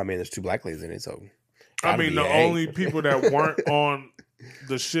 I mean, there's 2 black ladies in it, so. I mean, the only people that weren't on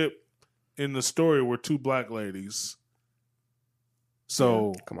the ship in the story were 2 black ladies.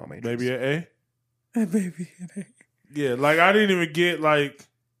 So, come on, Matrix. Maybe an A? Maybe an A. Yeah, like I didn't even get like,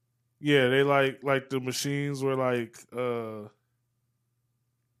 they like the machines were like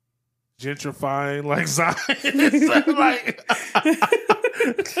gentrifying like Zion. Like,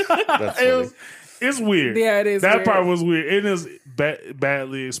 it's weird. Yeah, it is. That weird. part was weird. It is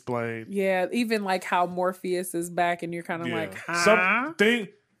badly explained. Yeah, even like how Morpheus is back, and you're kind of like, huh?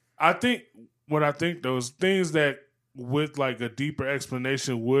 I think those things that with like a deeper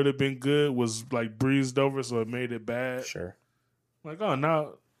explanation would have been good was like breezed over, so it made it bad. Sure. Like, oh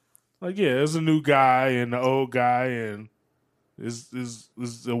no, like there's a new guy and the old guy, and is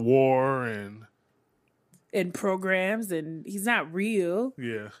the war and programs, and he's not real.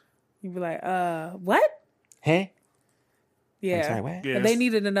 Yeah. You'd be like, what? Hey? Yeah. Sorry, what? And they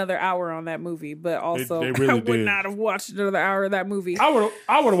needed another hour on that movie, but also they really I would did. not have watched another hour of that movie. I would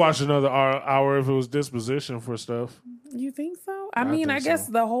have watched another hour if it was disposition for stuff. You think so? I mean, I guess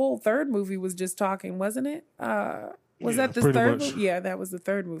the whole third movie was just talking, wasn't it? Was that the third movie? Yeah, that was the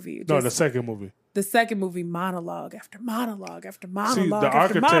third movie. No, the second movie. The second movie, monologue after monologue after monologue.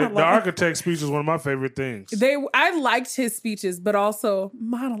 See, the architect speech is one of my favorite things. I liked his speeches, but also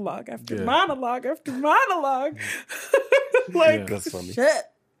monologue after monologue after monologue. Like, that's funny. Shit.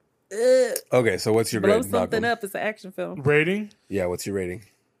 Okay, so what's your blow grade? Blow something up. It's an action film. Rating? Yeah, what's your rating?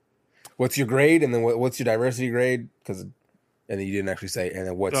 What's your grade, and then what's your diversity grade? And then you didn't actually say. And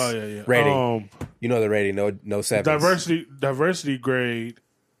then what's rating? You know the rating. No sevens. Diversity grade.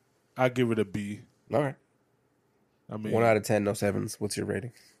 I give it a B. All right. I mean, 1 out of 10, no sevens. What's your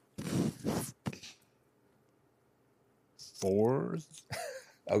rating? 4.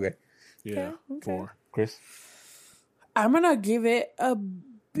 Okay. Yeah, okay. 4. Chris? I'm gonna give it a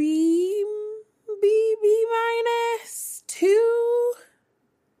B minus 2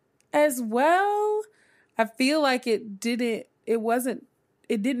 as well. I feel like it didn't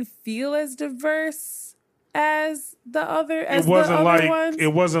feel as diverse as the other ones.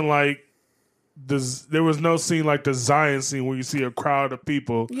 It wasn't like there was no scene like the Zion scene where you see a crowd of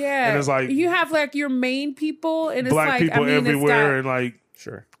people. Yeah, and it's like you have like your main people and it's black like people everywhere and like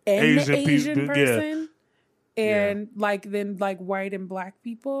sure and Asian people, person and like then like white and black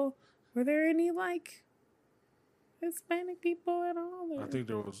people. Were there any like Hispanic people at all? I think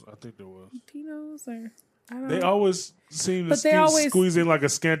there was. Latinos or They always seem to squeeze in like a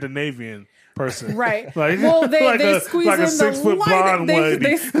Scandinavian person. Right. Like, well, they squeeze like in a 6 foot blonde lady.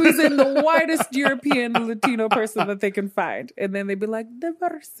 They squeeze in the whitest European Latino person that they can find. And then they'd be like,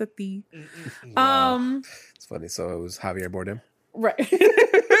 diversity. Wow. It's funny. So it was Javier Bardem. Right.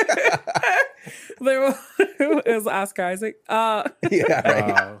 It was Oscar Isaac.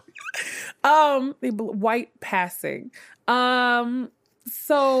 Yeah. Right. White passing.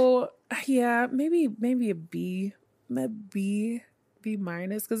 So yeah, maybe a B, B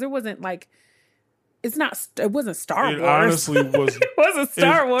minus, because it wasn't like it wasn't Star Wars. Honestly was it wasn't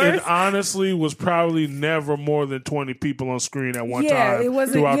Star Wars. It honestly was probably never more than 20 people on screen at one time it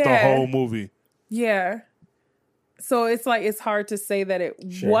wasn't, throughout the whole movie. Yeah. So it's like it's hard to say that it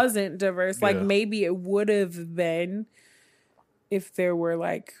wasn't diverse. Like maybe it would have been if there were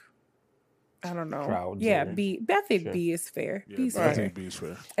like, I don't know. Crowds B. I think B is fair. Yeah, B's I fair. think B is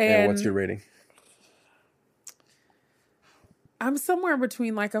fair. And what's your rating? I'm somewhere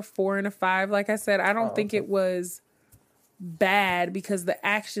between like a 4 and a 5. Like I said, I don't think it was bad because the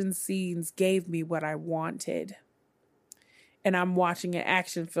action scenes gave me what I wanted. And I'm watching an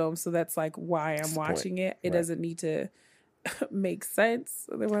action film, so that's like why I'm watching it. It doesn't need to make sense.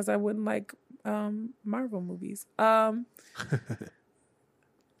 Otherwise, I wouldn't like Marvel movies. 5.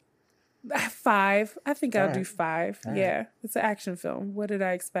 I think I'll do 5. Yeah. It's an action film. What did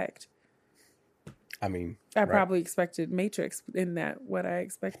I expect? I mean, I probably expected Matrix in that, what I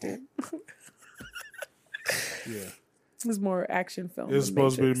expected. Yeah. It was more action film. It's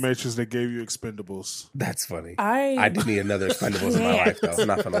supposed to be the Matrix that gave you Expendables. That's funny. I do need another Expendables in my life, though. I'm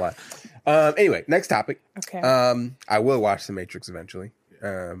not gonna lie. Anyway, next topic. Okay. I will watch the Matrix eventually,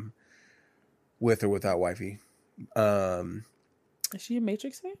 with or without wifey. Is she a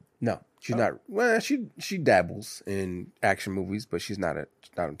Matrix fan? No, she's not. Well, she dabbles in action movies, but she's not. I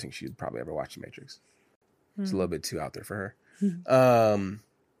don't think she'd probably ever watch the Matrix. It's a little bit too out there for her.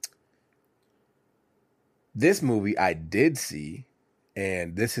 This movie I did see,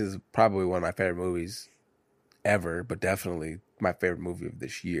 and this is probably one of my favorite movies ever, but definitely my favorite movie of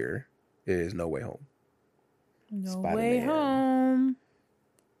this year is No Way Home. No Way Home.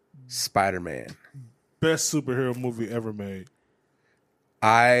 Spider-Man. Best superhero movie ever made.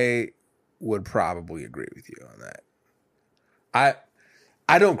 I would probably agree with you on that.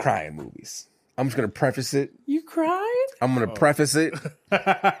 I don't cry in movies. I'm just going to preface it. You cried? I'm going to preface it.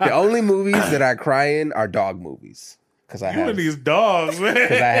 The only movies that I cry in are dog movies. Because I have these dogs, man.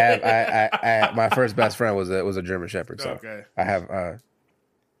 Because I my first best friend was a German Shepherd, so I have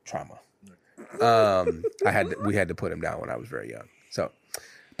trauma. We had to put him down when I was very young. So,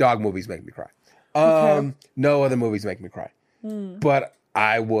 dog movies make me cry. No other movies make me cry. But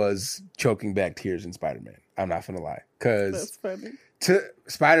I was choking back tears in Spider-Man. I'm not gonna lie, because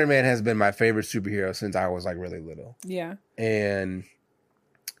Spider-Man has been my favorite superhero since I was like really little. Yeah, and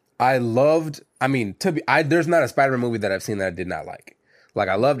I loved. I mean, there's not a Spider-Man movie that I've seen that I did not like. Like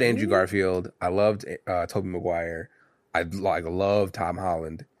I loved Andrew Garfield. I loved Tobey Maguire. I loved Tom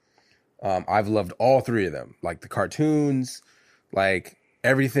Holland. I've loved all three of them, like the cartoons, like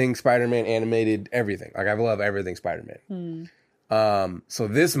everything Spider-Man animated, everything. Like I love everything Spider-Man. So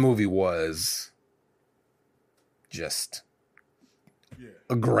this movie was just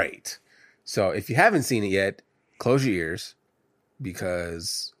great. So if you haven't seen it yet, close your ears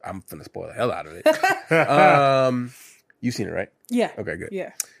because I'm finna spoil the hell out of it. You've seen it, right? Yeah. Okay, good.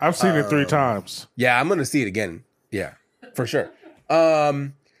 Yeah. I've seen it 3 times. Yeah, I'm gonna see it again. Yeah, for sure.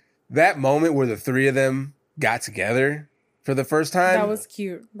 That moment where the three of them got together for the first time. That was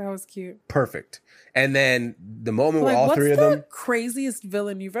cute. Perfect. And then the moment where all three of them. What's the craziest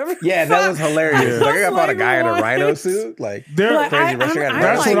villain you've ever Yeah, that was hilarious. Like I got a guy in a rhino suit. Like they're crazy Russian guy.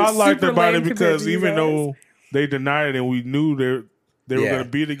 That's what I liked about it, because even though they denied it and we knew they were going to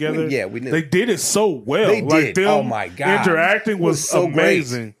be together. We knew. They did it so well. They like did. Oh my God. Interacting was so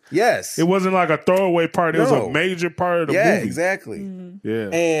amazing. Great. Yes. It wasn't like a throwaway part. It was a major part of the movie. Yeah, exactly. Yeah.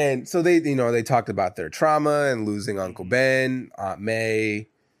 And so they talked about their trauma and losing Uncle Ben, Aunt May.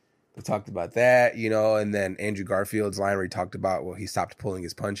 They talked about that, and then Andrew Garfield's line where he talked about, he stopped pulling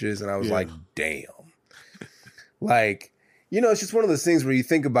his punches. And I was like, damn. Like, it's just one of those things where you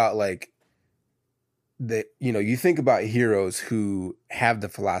think about like, you think about heroes who have the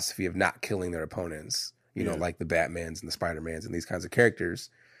philosophy of not killing their opponents, like the Batmans and the Spider-Mans and these kinds of characters.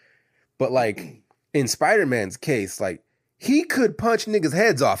 But like in Spider-Man's case, like he could punch niggas'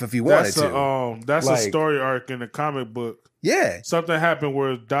 heads off if he wanted to. That's a story arc in the comic book. Yeah. Something happened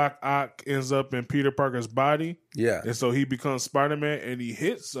where Doc Ock ends up in Peter Parker's body. Yeah. And so he becomes Spider-Man and he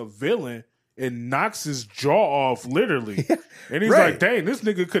hits a villain and knocks his jaw off, literally. And he's Right. like, dang, this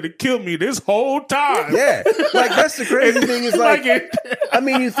nigga could have killed me this whole time. Yeah. Like, that's the crazy thing is, like, I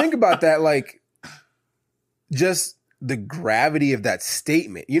mean, you think about that, like, just the gravity of that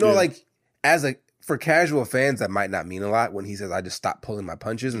statement. You know, like, for casual fans, that might not mean a lot when he says, I just stopped pulling my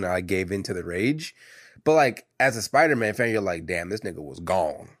punches and I gave in to the rage. But, like, as a Spider-Man fan, you're like, damn, this nigga was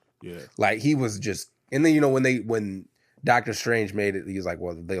gone. Yeah. Like, he was just, and then, you know, when Doctor Strange made it, he was like,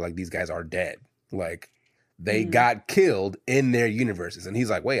 well, these guys are dead. Like, they got killed in their universes. And he's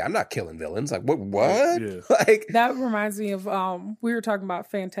like, wait, I'm not killing villains. Like, what? Yeah. Like, that reminds me of, we were talking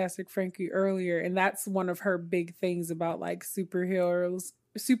about Fantastic Frankie earlier, and that's one of her big things about, like, superheroes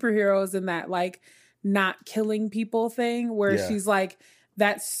and that, like, not killing people thing, where she's like,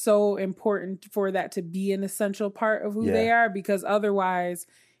 that's so important for that to be an essential part of who they are, because otherwise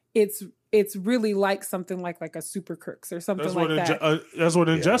it's really like something like a Super Crooks or something that. That's what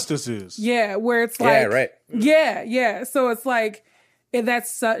Injustice is. Yeah, where it's like, right. Yeah. So it's like, I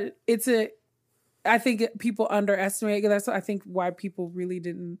think people underestimate. That's I think why people really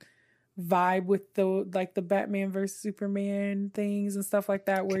didn't vibe with the Batman versus Superman things and stuff like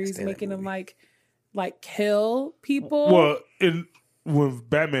that, where he's making them like kill people. Well, when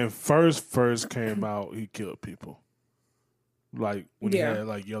Batman first came out, he killed people. Like when he had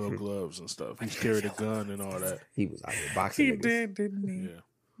like yellow gloves and stuff, he carried a gun and all that. He was out here boxing. He niggas. did, didn't he?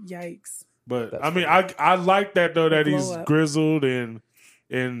 Yeah. Yikes! But That's I mean, funny. I like that though, that he's Blow up. grizzled and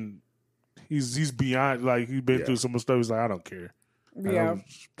he's beyond, like, he's been through some stuff. He's like, I don't care. Yeah.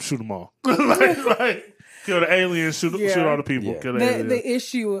 Shoot them all. like kill the aliens, shoot all the people. Yeah. Kill the aliens. The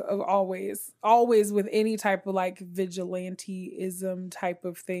issue of always with any type of like vigilanteism type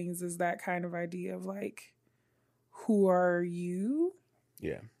of things is that kind of idea of like, who are you?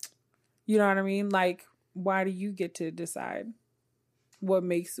 Yeah. You know what I mean? Like, why do you get to decide?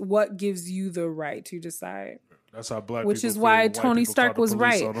 What gives you the right to decide? That's how black Which people is feel why when white Tony people Stark call the was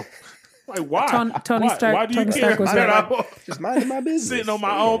police right. on them. Like, why? Tony Why? Stark- Why do you Tony care Stark was that right. Just minding my business. sitting on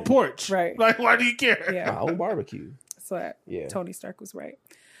my own porch? Right. Like, why do you care? Yeah. My own barbecue. So Yeah. Tony Stark was right.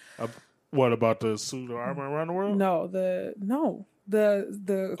 What about the suit of armor around the world? No, the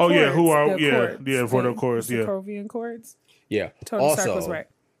Oh, yeah, Accords, who are- the yeah, Accords yeah, for the thing, Accords, the yeah. Sokovian Accords. Yeah. Tony also, Stark was right.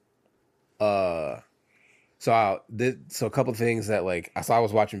 So a couple of things that like I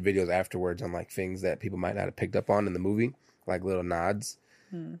was watching videos afterwards on like things that people might not have picked up on in the movie, like little nods,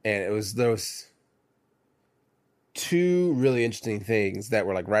 and there was two really interesting things that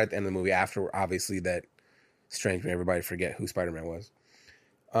were like right at the end of the movie after obviously that Strange made everybody forget who Spider-Man was.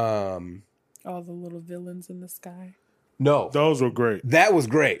 All the little villains in the sky. No, Those were great. that was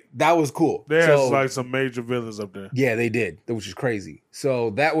great. That was cool. There's So- like some major villains up there. Yeah, they did, which is crazy. So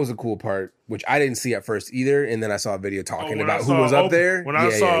that was a cool part, which I didn't see at first either. And then I saw a video talking When I about who saw was it up open- there. When I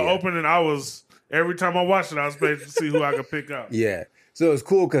saw it opening, every time I watched it, I was waiting to see who I could pick out. Yeah. So it was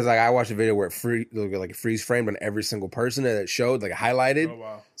cool because like I watched a video where it freeze framed on every single person that it showed, like highlighted. Oh,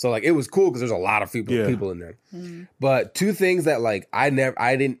 wow. So like it was cool because there's a lot of people in there. But two things that like I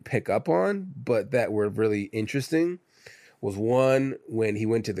didn't pick up on, but that were really interesting was one when he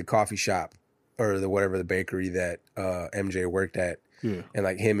went to the coffee shop or the bakery that MJ worked at. Yeah. And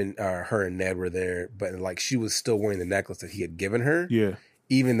like him and her and Ned were there, but like she was still wearing the necklace that he had given her, Yeah.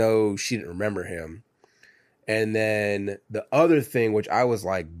 even though she didn't remember him. And then the other thing, which I was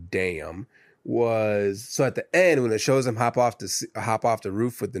like, damn, was so at the end when it shows him hop off the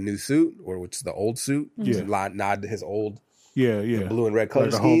roof with the new suit, or which is the old suit, Yeah. nod to his old Yeah. blue and red color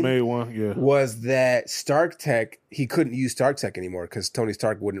Like the scheme. homemade one. Yeah. Was that Stark Tech? He couldn't use Stark Tech anymore because Tony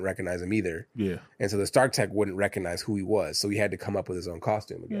Stark wouldn't recognize him either. Yeah. And so the Stark Tech wouldn't recognize who he was. So he had to come up with his own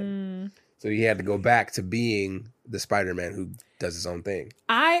costume again. So he had to go back to being the Spider-Man who does his own thing.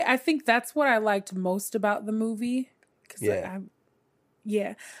 I think that's what I liked most about the movie. Yeah.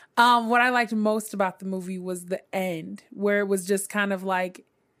 What I liked most about the movie was the end, where it was just kind of like,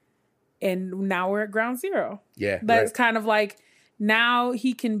 and now we're at ground zero. Yeah. That's right. kind of like, now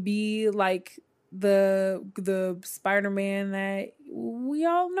he can be like the Spider-Man that we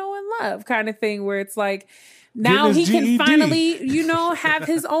all know and love, kind of thing, where it's like, now Get he his can GED. finally, have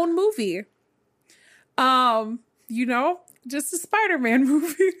his own movie. Just a Spider-Man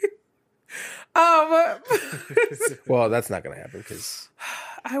movie. Well, that's not going to happen because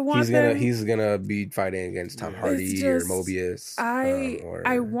I want he's gonna be fighting against Tom Hardy or just- Mobius.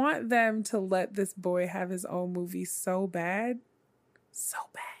 I want them to let this boy have his own movie so bad. So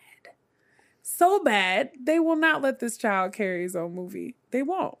bad. They will not let this child carry his own movie. They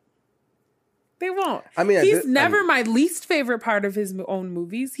won't. They won't. I mean, he's never my least favorite part of his own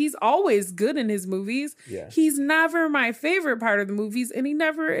movies. He's always good in his movies. Yeah. He's never my favorite part of the movies, and he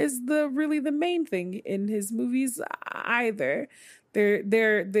never is really the main thing in his movies either.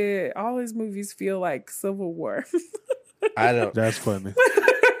 They're all his movies feel like Civil War. I don't. That's funny.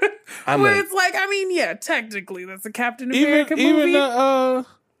 It's like, I mean, yeah, technically that's a Captain America movie. Even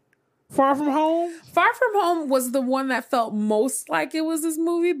Far From Home? Far From Home was the one that felt most like it was his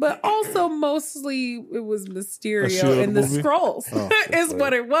movie, but also mostly it was Mysterio and the Skrulls is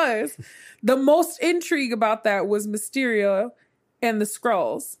what it was. The most intrigue about that was Mysterio and the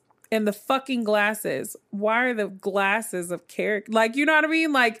Skrulls and the fucking glasses. Why are the glasses of character? Like, you know what I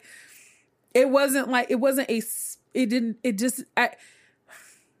mean? Like,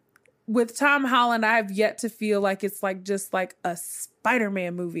 with Tom Holland, I have yet to feel like it's like just like a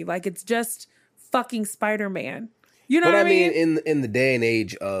Spider-Man movie. Like it's just fucking Spider-Man. You know what I mean? In the day and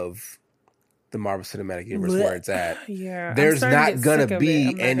age of the Marvel Cinematic Universe where it's at, there's not gonna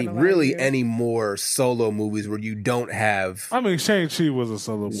be any more solo movies where you don't have. I mean, Shang-Chi was a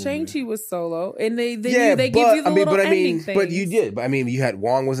solo movie. Shang-Chi was solo, and they give you the little ending things. But you did. But I mean, you had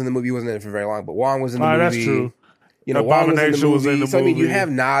Wong was in the movie. He wasn't in it for very long, but Wong was in the movie. That's true. You know, Abomination was in the movie. So I mean, you have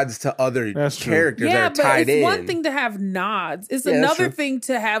nods to other characters that are tied in. Yeah, but it's one thing to have nods. It's another thing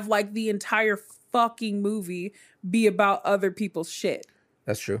to have like the entire fucking movie be about other people's shit.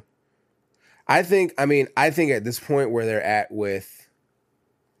 That's true. I think at this point where they're at with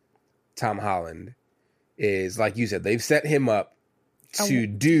Tom Holland is, like you said, they've set him up to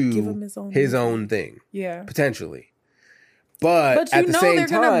do his own thing. Yeah. Potentially. But at the same they're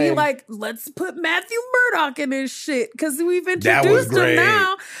time, gonna be like, let's put Matthew Murdock in his shit because we've introduced him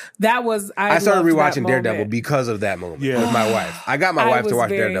now. That was I started rewatching Daredevil because of that moment with my wife. I got my wife to watch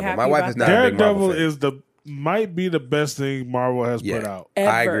Daredevil. My wife is not a big Marvel fan. Daredevil might be the best thing Marvel has put out. Ever.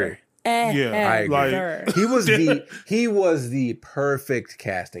 I agree. I agree. Like, he was the perfect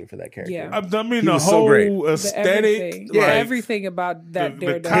casting for that character. Yeah. I mean, the whole aesthetic, everything about that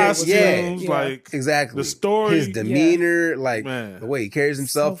the costumes, exactly the story, his demeanor, the way he carries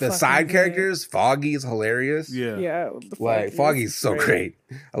himself. The side characters, Foggy is hilarious. Like Foggy's so great.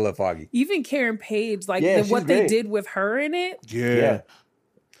 I love Foggy. Even Karen Page, what they did with her in it. Yeah.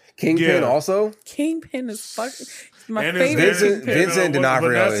 Kingpin also. Kingpin is fucking. My and favorite Vincent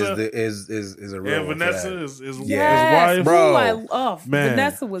D'Onofrio is a real. And Vanessa is his wife, bro. I love.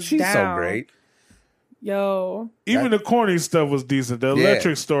 Vanessa was she's down. so great. Yo, even the corny stuff was decent. The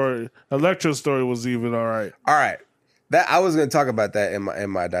electric story was even all right. All right, that I was going to talk about that in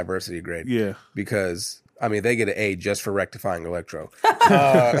my diversity grade. Yeah, because I mean they get an A just for rectifying Electro.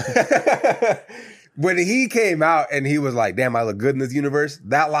 When he came out and he was like, "Damn, I look good in this universe,"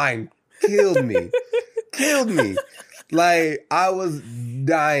 that line killed me. Like, I was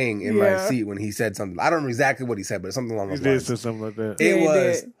dying in my seat when he said something. I don't know exactly what he said, but something along those lines. He did say something like that. It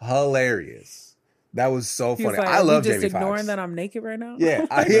was hilarious. That was so funny. Like, I love Jamie Foxx. Just ignoring that I'm naked right now? Yeah.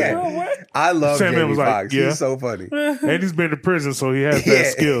 I love Jamie Foxx. He's so funny. And he's been to prison, so he has that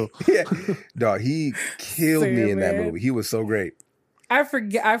skill. Dog, he killed me in that movie. He was so great. I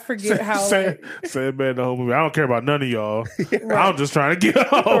forget how say man the whole movie. I don't care about none of y'all. I'm just trying to get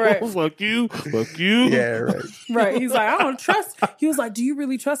home. Right. Fuck you. Yeah, right. Right. He's like, I don't trust. He was like, do you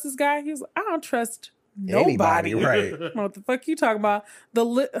really trust this guy? He was like, I don't trust nobody. Right. What the fuck you talking about?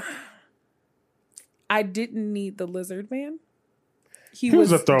 I didn't need the lizard man. He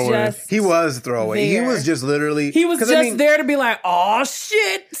was a throwaway. He was a throwaway. He was just literally. He was just there to be like, "Oh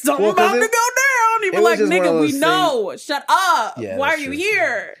shit, something about to go down." He'd be like, "Nigga, we know. Shut up. Why are you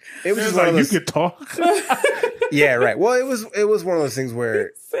here?" It was just like you could talk. Yeah, right. Well, it was one of those things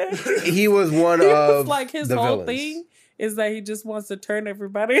where he was one of like his the whole villains. Thing is that he just wants to turn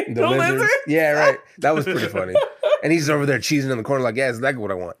everybody into lizards. lizards. Yeah, right. That was pretty funny. And he's over there cheesing in the corner like, "Yeah, it's exactly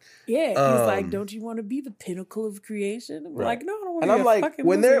what I want." Yeah, he's like, "Don't you want to be the pinnacle of creation?" I'm like, "No, I don't want to." And I'm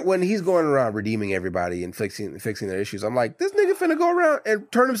like, when he's going around redeeming everybody and fixing their issues, I'm like, this nigga finna go around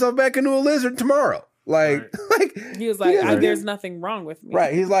and turn himself back into a lizard tomorrow. Like he was like, "There's nothing wrong with me."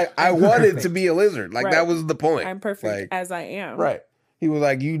 Right? He's like, "I wanted to be a lizard. Like that was the point. I'm perfect as I am." Right. He was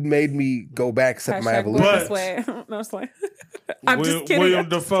like, "You made me go back, except my evolution." No, it's like, I'm just kidding. William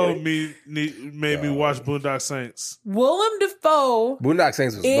Dafoe made me watch Boondock Saints. Willem Dafoe, Boondock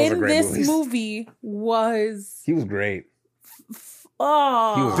Saints was those are great movies. In this movie he was great.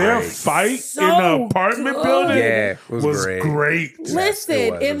 Oh, their fight in the apartment building was great.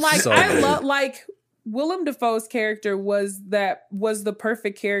 Listen, and like I love like Willem Dafoe's character was the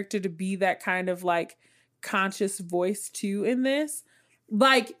perfect character to be that kind of like conscious voice too in this.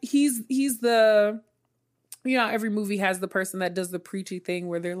 Like he's the, every movie has the person that does the preachy thing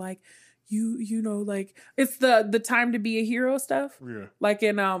where they're like, you know, like it's the time to be a hero stuff. Yeah. Like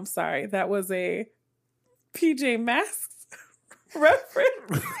in sorry, that was a PJ Masks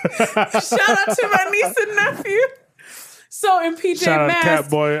reference. Shout out to my niece and nephew. So in PJ Shout out Masks,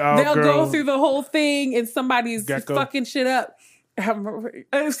 Catboy, they'll Girl, go through the whole thing and somebody's Gecko. fucking shit up.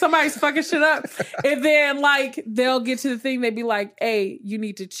 Somebody's fucking shit up. And then like they'll get to the thing, they'd be like, hey, you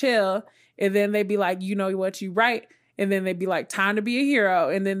need to chill. And then they'd be like, you know what, you right. And then they'd be like, time to be a hero.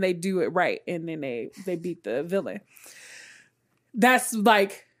 And then they do it right. And then they beat the villain. That's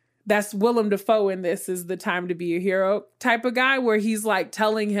Willem Dafoe in this is the time to be a hero type of guy where he's like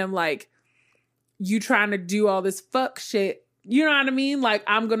telling him like, you trying to do all this fuck shit. You know what I mean? Like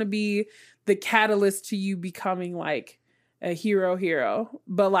I'm going to be the catalyst to you becoming like a hero,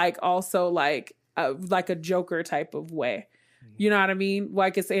 but like also like a Joker type of way. You know what I mean?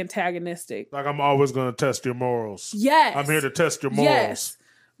 Like it's antagonistic. Like I'm always going to test your morals. Yes. I'm here to test your morals. Yes.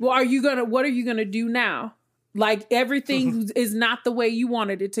 Well, what are you going to do now? Like everything is not the way you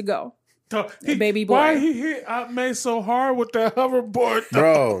wanted it to go. Baby boy. Why he hit Aunt May so hard with that hoverboard?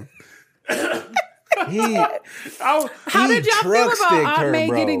 Bro. How did y'all feel about Aunt May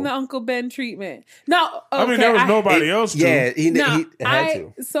getting the Uncle Ben treatment? No, okay, I mean there was nobody else to. Yeah, he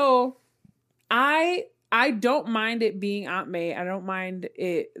had to. So I don't mind it being Aunt May. I don't mind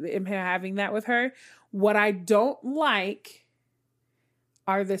him having that with her. What I don't like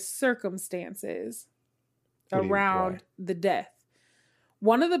are the circumstances around the death.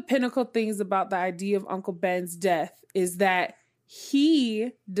 One of the pinnacle things about the idea of Uncle Ben's death is that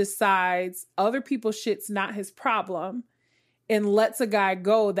he decides other people's shit's not his problem and lets a guy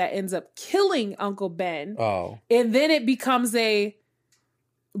go that ends up killing Uncle Ben. Oh. And then it becomes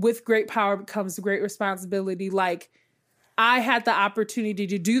with great power becomes great responsibility. Like, I had the opportunity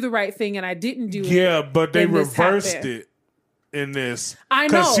to do the right thing and I didn't do it. Yeah, but they reversed it in this. I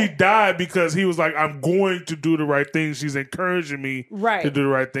know. Because she died because he was like, I'm going to do the right thing. She's encouraging me to do the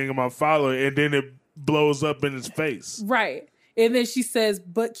right thing. I'm going to follow it. And then it blows up in his face. Right. And then she says,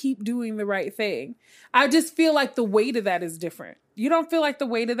 but keep doing the right thing. I just feel like the weight of that is different. You don't feel like the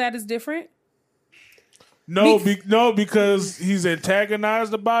weight of that is different? No, because he's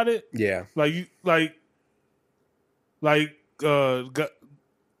antagonized about it. Yeah. I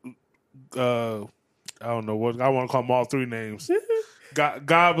don't know what I want to call them all three names.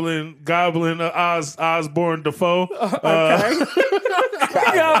 Goblin Osborne Defoe. Okay.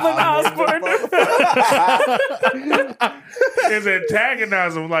 Goblin Osborne Defoe. Is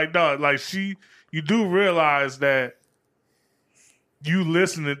antagonizing like dog. Like you do realize that you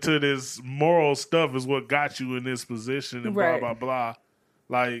listening to this moral stuff is what got you in this position and blah blah blah.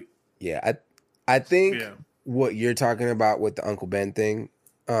 Like yeah, I think what you're talking about with the Uncle Ben thing.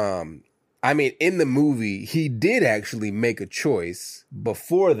 I mean, in the movie, he did actually make a choice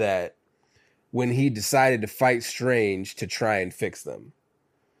before that when he decided to fight Strange to try and fix them.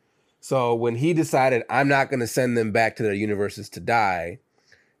 So when he decided, I'm not going to send them back to their universes to die,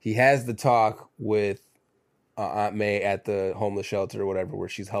 he has the talk with Aunt May at the homeless shelter or whatever, where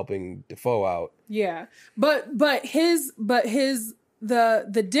she's helping Defoe out. Yeah. But the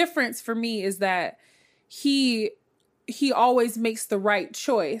difference for me is that he always makes the right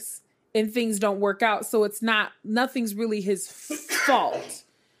choice. And things don't work out, so nothing's really his fault.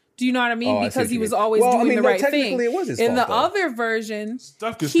 Do you know what I mean? Because he was always doing the right thing. It was his in fault, the other version,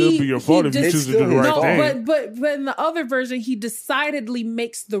 stuff can still be your fault if you choose to do the right thing. But in the other version, he decidedly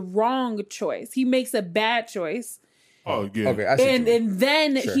makes the wrong choice. He makes a bad choice. Oh yeah. Okay, I see and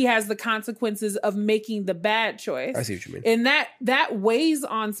then he has the consequences of making the bad choice. I see what you mean. And that weighs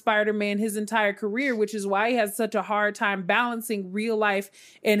on Spider-Man his entire career, which is why he has such a hard time balancing real life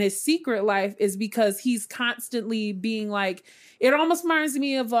and his secret life, is because he's constantly being like, it almost reminds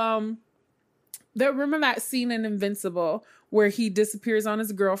me of remember that scene in Invincible where he disappears on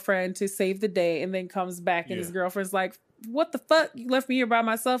his girlfriend to save the day and then comes back and his girlfriend's like, what the fuck? You left me here by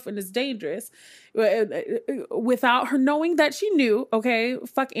myself and it's dangerous. Without her knowing that she knew, okay?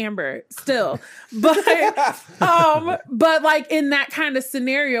 Fuck Amber still. But like in that kind of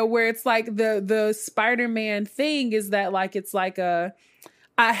scenario where it's like the Spider-Man thing is that like it's like I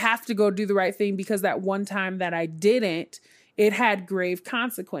have to go do the right thing because that one time that I didn't, it had grave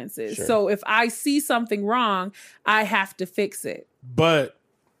consequences. Sure. So if I see something wrong, I have to fix it. But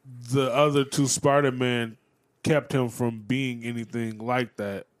the other two Spider-Man kept him from being anything like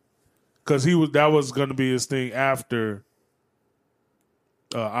that, because that was going to be his thing after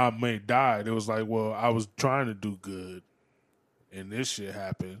Aunt May died. It was like, well, I was trying to do good, and this shit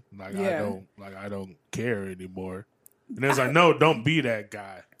happened. Like I don't care anymore. And it's like, no, don't be that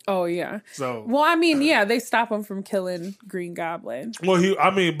guy. Oh yeah. So well, I mean, yeah, they stop him from killing Green Goblin. Well,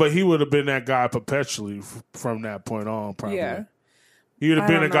 but he would have been that guy perpetually from that point on. Probably. Yeah. He would have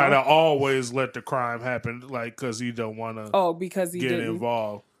been a guy that always let the crime happen, like because he don't want to. Oh, because he get didn't.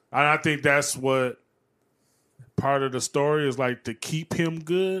 involved. And I think that's what part of the story is, like, to keep him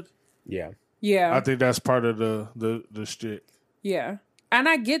good. Yeah. Yeah. I think that's part of the shit. Yeah. And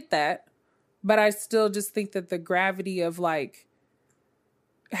I get that, but I still just think that the gravity of like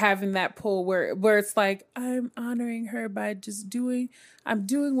having that pull where it's like, I'm honoring her by just I'm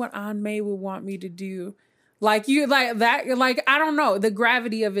doing what Aunt May would want me to do. Like you like that, like, I don't know. The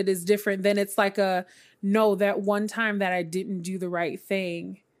gravity of it is different than it's like no, that one time that I didn't do the right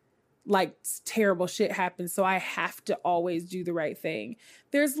thing, like terrible shit happened. So I have to always do the right thing.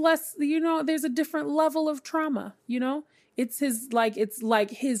 There's less, there's a different level of trauma, It's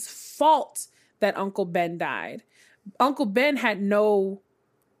his fault that Uncle Ben died. Uncle Ben had no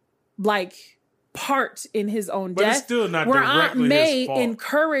part in his own death. But it's still not where directly Aunt May his fault.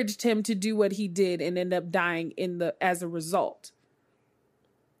 encouraged him to do what he did and end up dying as a result.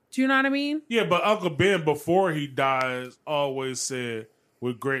 Do you know what I mean? Yeah, but Uncle Ben, before he dies, always said,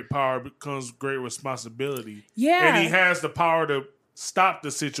 with great power comes great responsibility. Yeah. And he has the power to stop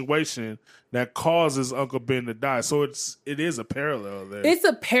the situation that causes Uncle Ben to die. So it is a parallel there. It's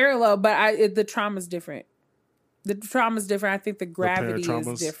a parallel, but the trauma's different. The trauma's different. I think the gravity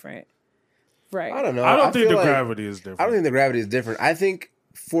is different. Right. I don't know. I don't think the gravity is different. I don't think the gravity is different. I think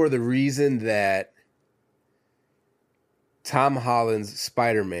for the reason that Tom Holland's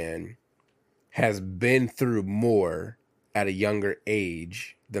Spider-Man has been through more at a younger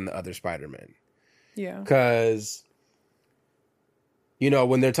age than the other Spider-Man. Yeah. Because,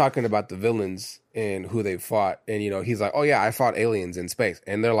 when they're talking about the villains and who they fought, and, he's like, oh, yeah, I fought aliens in space.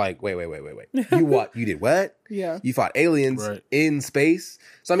 And they're like, wait. You what? You did what? Yeah. You fought aliens in space?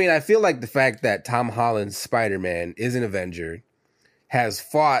 So, I mean, I feel like the fact that Tom Holland's Spider-Man is an Avenger, has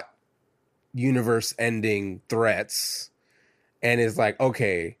fought universe-ending threats, and is like,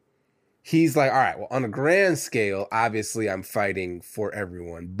 okay, he's like, all right, well, on a grand scale, obviously I'm fighting for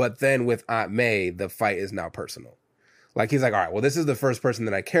everyone. But then with Aunt May, the fight is now personal. Like, he's like, all right, well, this is the first person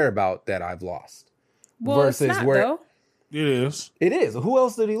that I care about that I've lost. Well, versus it's not, though. It is. It is. Who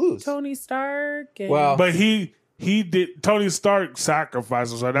else did he lose? Tony Stark. But he did. Tony Stark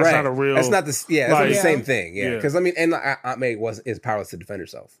sacrificed, so that's not a real. That's not the. Yeah, that's not the same thing. Yeah, because I mean, and Aunt May is powerless to defend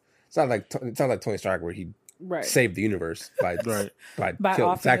herself. It's not like Tony Stark where he saved the universe by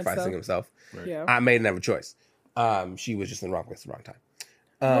sacrificing himself. Right. Yeah. Aunt May didn't have a choice. She was just in the wrong place at the wrong time.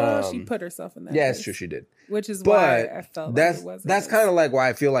 Well, she put herself in that. Yeah, place, it's true. She did. Which is why I felt like it wasn't. That's kind of like why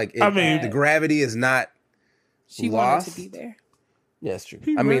I feel like the gravity is not she lost. Wanted to be there. Yeah, it's true.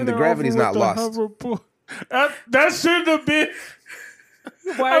 I mean, the gravity is not lost. That shouldn't have been.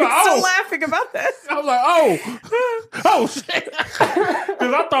 Why are you still laughing about that? I was like, oh shit,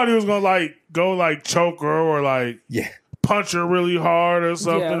 because I thought he was gonna go choke her or punch her really hard or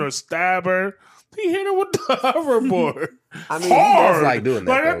something or stab her. He hit her with the hoverboard. I mean, hard. He does like doing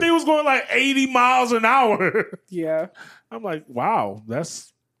that. That thing was going 80 miles an hour. Yeah. I'm like, wow,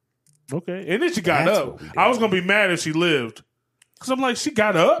 that's okay. And then she got up. I was gonna be mad if she lived, because I'm like, she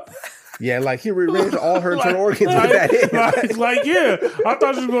got up. Yeah, he rearranged all her internal organs with that hit. Yeah, I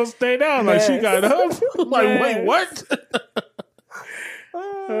thought she was gonna stay down. She got up. Wait, what?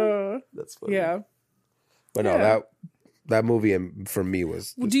 That's funny. Yeah. But no, that movie for me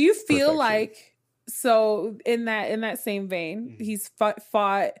was. Do you feel like? So in that same vein, he's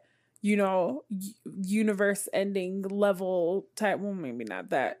fought, universe-ending level type. Well, maybe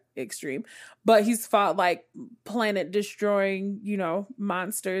not that extreme, but he's fought planet-destroying,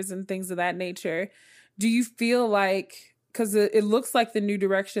 monsters and things of that nature. Do you feel like, because it looks like the new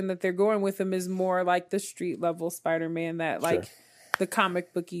direction that they're going with him is more like the street-level Spider-Man, that the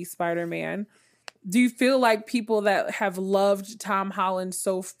comic booky Spider-Man. Do you feel like people that have loved Tom Holland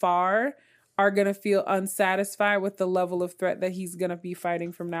so far are going to feel unsatisfied with the level of threat that he's going to be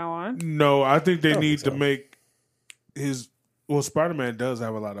fighting from now on? No, I think they need to make his... Well, Spider-Man does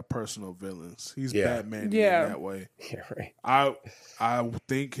have a lot of personal villains. He's Batman in that way. Yeah, right. I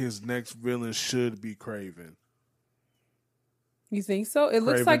think his next villain should be Kraven. You think so? It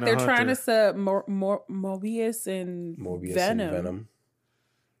looks like they're trying to set Mobius and Venom.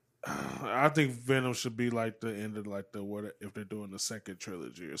 I think Venom should be the end of what if they're doing the second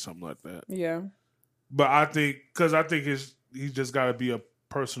trilogy or something like that. Yeah. But I think he's just got to be a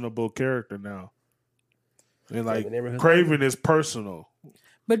personable character now. And Kraven is personal.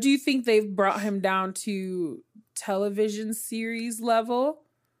 But do you think they've brought him down to television series level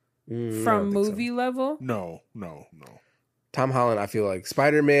from movie level? No. Tom Holland, I feel like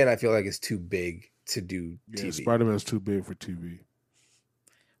Spider-Man, is too big to do TV. Spider-Man's too big for TV.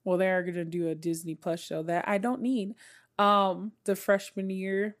 Well, they are going to do a Disney Plus show that I don't need. The freshman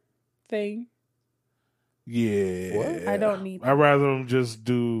year thing. Yeah. What? I don't need I'd rather them just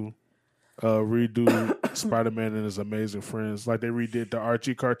redo Spider-Man and His Amazing Friends. Like they redid the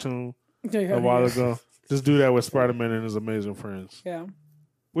Archie cartoon a while ago. Just do that with Spider-Man and His Amazing Friends. Yeah.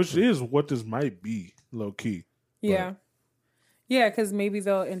 Which is what this might be, low key. Yeah. Yeah, because maybe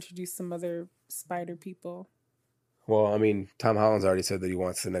they'll introduce some other spider people. Well, I mean, Tom Holland's already said that he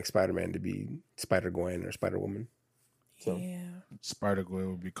wants the next Spider-Man to be Spider-Gwen or Spider-Woman. So. Yeah. Spider-Gwen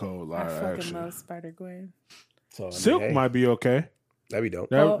would be cold. I fucking love Spider-Gwen. So, Silk might be okay. That'd be dope.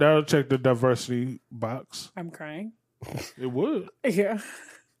 That'll check the diversity box. I'm crying. It would. Yeah.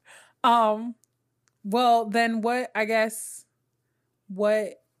 Well, then what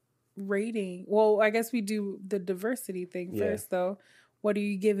rating? Well, I guess we do the diversity thing first, though. What are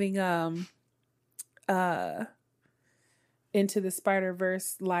you giving Into the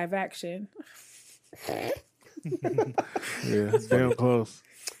Spider-Verse live action? Yeah, damn close.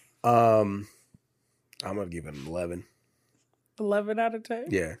 I'm gonna give it an 11. 11 out of 10?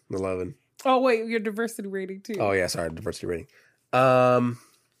 Yeah, 11. Oh wait, your diversity rating too. Oh yeah, sorry, diversity rating. I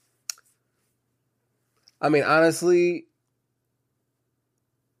mean, honestly,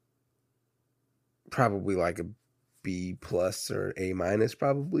 probably like a B plus or A minus,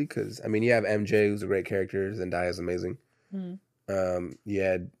 probably, because I mean, you have MJ, who's a great character, Zendaya is amazing. You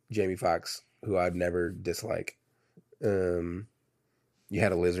had Jamie Foxx, who I'd never dislike. You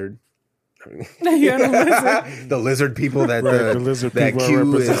had a lizard. The lizard people that the lizard that people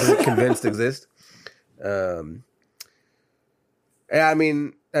Q is convinced exist. I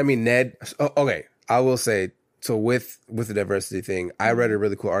mean Ned. Okay, I will say, so with the diversity thing, I read a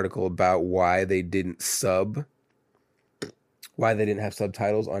really cool article about why they didn't have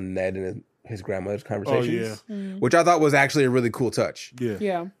subtitles on Ned and his grandmother's conversations, which I thought was actually a really cool touch.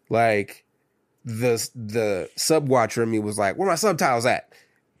 Yeah. Like the sub watcher in me was like, where are my subtitles at?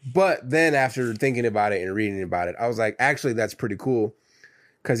 But then after thinking about it and reading about it, I was like, actually, that's pretty cool.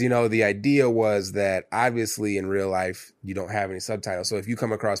 Because, the idea was that obviously in real life, you don't have any subtitles. So if you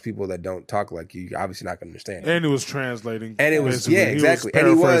come across people that don't talk like you, you're obviously not going to understand. And it was translating. And it was, exactly. And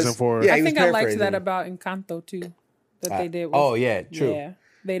he was for I think I liked that about Encanto too, that they did. True. Yeah,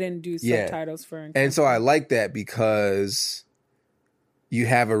 they didn't do subtitles for Encanto. And so I like that because you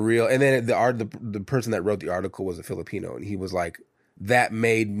have a real, and then the person that wrote the article was a Filipino, and he was like, that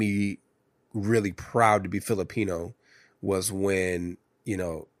made me really proud to be Filipino was when,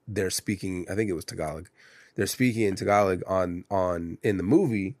 they're speaking, I think it was Tagalog. They're speaking in Tagalog in the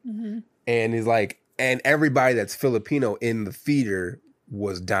movie. And he's like, and everybody that's Filipino in the theater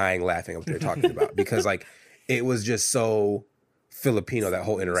was dying laughing at what they're talking about because like it was just so Filipino, that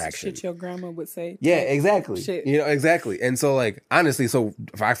whole interaction. Shit your grandma would say. Yeah, exactly. Shit. Exactly. And so like, honestly, so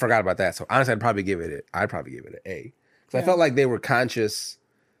if I forgot about that. So honestly, I'd probably give it an A. So I felt like they were conscious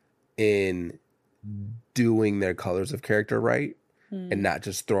in doing their colors of character right and not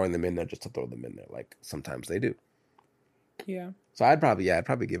just throwing them in there just to throw them in there like sometimes they do. Yeah. So I'd probably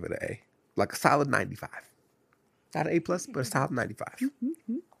give it an A. Like a solid 95. Not an A plus, but a solid 95.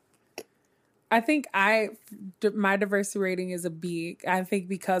 I think my diversity rating is a B. I think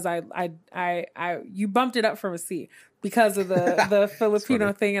because you bumped it up from a C because of the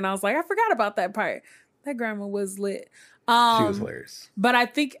Filipino thing, and I was like, I forgot about that part. That grandma was lit. She was hilarious. But I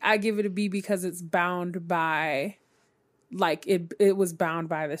think I give it a B because it's bound by, like, it was bound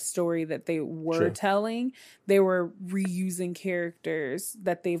by the story that they were telling. They were reusing characters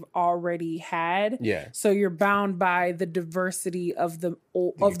that they've already had. Yeah. So you're bound by the diversity of the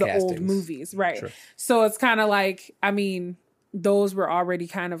old movies, right? Sure. So it's kind of like, I mean, those were already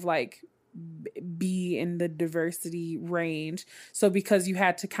kind of like B in the diversity range. So because you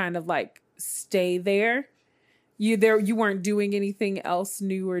had to kind of like stay there, you weren't doing anything else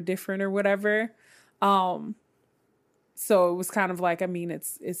new or different or whatever. So it was kind of like, I mean,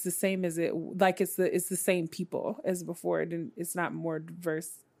 it's the same as it, like it's the same people as before. It's not more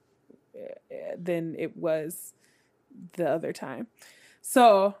diverse than it was the other time.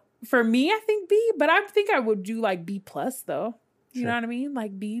 So for me, I think B, but I think I would do like B plus though. You know what I mean?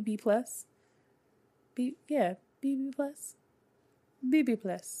 Like B plus. B plus. B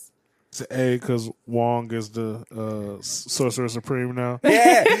plus. It's an A because Wong is the Sorcerer Supreme now.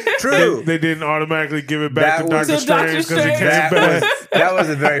 Yeah, true. They didn't automatically give it back to Doctor Strange because he came that back. That was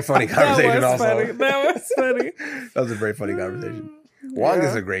a very funny conversation. That was funny. That was a very funny conversation. Wong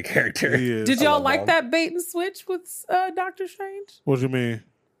is a great character. Did y'all like that bait and switch with Doctor Strange? What do you mean?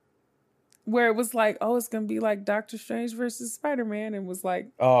 where it was like, oh, it's gonna be like Doctor Strange versus Spider-Man, and was like,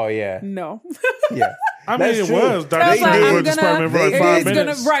 Oh yeah, no. yeah. I mean, That's it true. was. Doctor Like, Strange I'm versus gonna, Spider-Man for like 5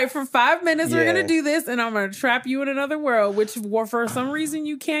 minutes. for 5 minutes, we're Yeah. gonna do this, and I'm gonna trap you in another world, which for some reason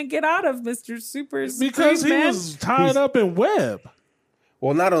you can't get out of, Mr. Super. Because he Man. was tied up in web.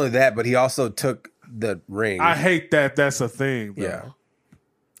 Well, not only that, but he also took the ring. I hate that. That's a thing. Though. Yeah.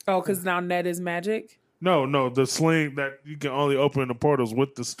 Oh, because now Ned is magic. No, the sling that you can only open the portals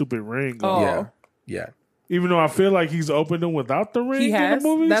with the stupid ring. Oh. on. Yeah. Yeah. Even though I feel like he's opened them without the ring He has. in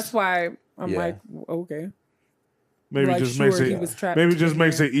the movies. That's why I'm Yeah. like, okay. maybe like, just sure, makes he it. was trapped Maybe just in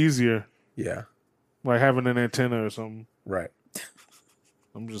makes there. it easier, Yeah. like having an antenna or something. Right.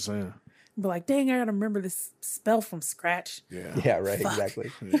 I'm just saying. But like, dang, I gotta remember this spell from scratch. Yeah. Yeah. Right. Fuck.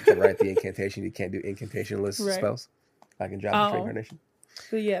 Exactly. You can write the incantation. You can't do incantationless Right. spells. Like in Job Oh. of Reincarnation.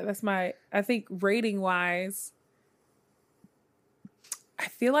 But yeah, that's my. I think rating wise, I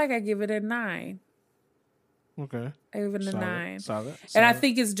feel like I give it a 9. Okay. I give it a Solid. 9. Solid. And I Solid.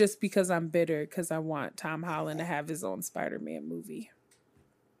 think it's just because I'm bitter because I want Tom Holland to have his own Spider-Man movie.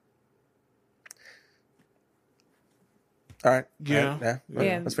 All right. Yeah. All right. Yeah.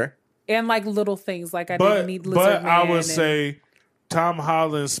 Yeah. That's fair. And like little things, like I But didn't need Lizard Man. I would and- say Tom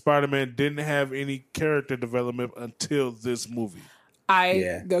Holland's Spider-Man didn't have any character development until this movie. I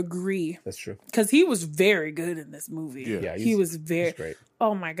Yeah. agree That's true. because he was very good in this movie. Yeah. Yeah. He was very. He's great.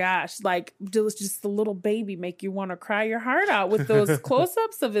 Oh my gosh! Like just the little baby make you want to cry your heart out with those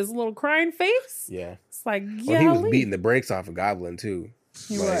close-ups of his little crying face. Yeah. It's like, Well, he was golly. beating the brakes off of Goblin too.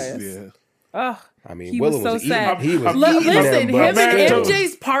 He Like, was. Yeah. Ugh. I mean, He Willow was so was sad. eating. He was Listen, eating them, him but and still.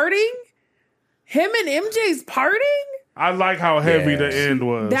 MJ's parting. Him and MJ's parting. I like how heavy Yeah. the end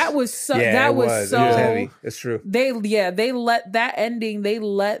was. That was so. Yeah, that it was so. It was heavy. It's true. They let that ending. They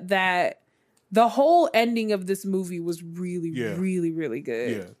let that. The whole ending of this movie was really, Yeah. really, really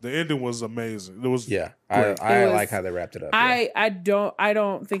good. Yeah, the ending was amazing. It was Yeah, great. I It was- like how they wrapped it up. Yeah. I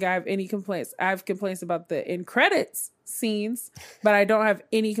don't think I have any complaints. I have complaints about the end credits scenes, but I don't have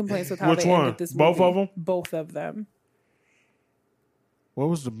any complaints with how Which they one? ended this movie. Both of them? Both of them. What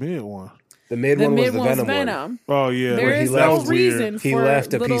was the mid one? The mid The one was mid the one was Venom, one. Venom. Oh yeah, There Where he is left no was reason He for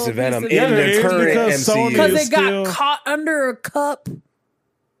left a little piece of Venom piece in Yeah, the it is current because MCU. Sony because is it got still- caught under a cup.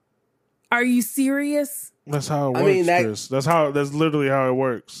 Are you serious? That's how it works, I mean, that- Chris. That's literally how it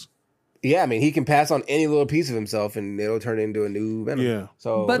works. Yeah, I mean, he can pass on any little piece of himself, and it'll turn into a new Venom. Yeah.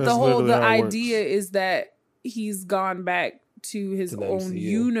 So, But that's the literally how it idea is that he's gone back to his To the own MCU.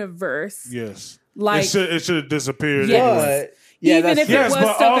 universe. Yes. Like it should have disappeared. Yes. anyway. but yeah, Even that's if true. it Yes, was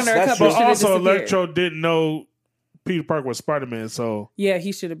but stuck also, under a cup, that's it true. but should have also disappeared. Electro didn't know Peter Parker was Spider-Man, so Yeah,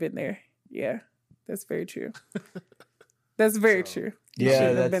 he should have been there. Yeah, that's very true. That's very true. He yeah,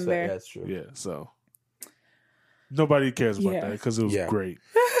 shouldn't that's have been there. that's true. yeah, so nobody cares about Yeah. that because it was Yeah. great.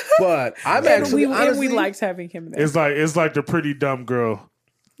 But I'm And actually we honestly, liked having him there. It's like the pretty dumb girl.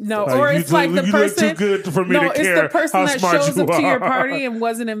 No, Like, or you it's like the you look person. too good for me No, to it's care the person how that smart shows you up to your are. party and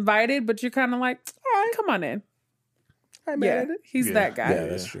wasn't invited, but you're kind of like, all right, come on in. I'm mad Yeah, at it. he's Yeah. that guy. Yeah,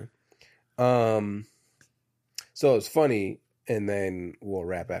 that's true. So it's funny, and then we'll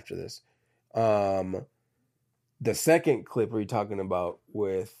wrap after this. The second clip were you talking about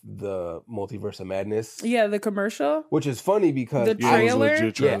with the Multiverse of Madness, Yeah, the commercial. which is funny because The Yeah, it was a trailer?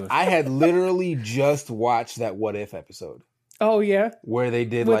 legit yeah, trailer. I had literally just watched that What If episode Oh yeah. where they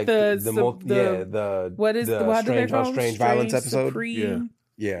did With like the What is the what do they strange, call how him? strange violence episode. Supreme,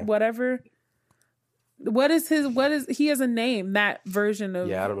 Yeah, whatever. What is he has a name, that version of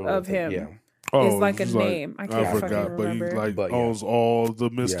yeah, I don't remember of what the- him. Yeah, It's like a he's name. I can't fucking forgot, but he remember. like But, yeah. owns all the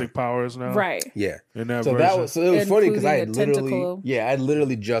mystic powers now. Right. yeah. In that So version. that was it was funny because I had Including a literally tentacle. I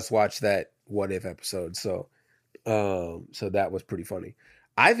literally just watched that What If episode. So that was pretty funny.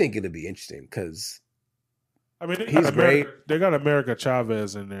 I think it'll be interesting because I mean, he's great. They got America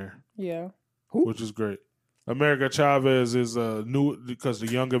Chavez in there, Yeah. which is great. America Chavez is new because the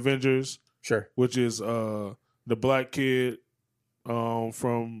Young Avengers, sure, which is the black kid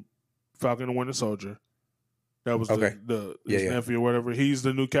from Falcon and Winter Soldier. That was Okay. his Yeah. nephew or whatever. He's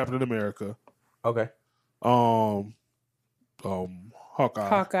the new Captain America. okay, Hawkeye.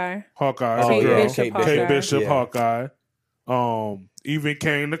 Hawkeye. Hawkeye. Oh, the Kate girl. Bishop, Kate Hawkeye. Kate Bishop, Yeah. Hawkeye. Even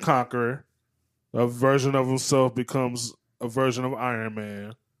Kang the Conqueror, a version of himself becomes a version of Iron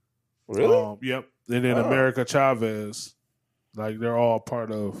Man. really Yep. And then Oh. America Chavez, like they're all part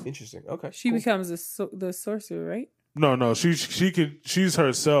of. interesting. Okay, She cool. becomes the sorcerer, right? No, she's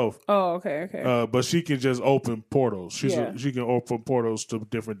herself, Oh, okay. but she can just open portals. Yeah. She can open portals to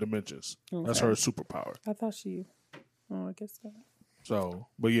different dimensions. That's Okay. her superpower. I thought she. Oh, I guess that. So,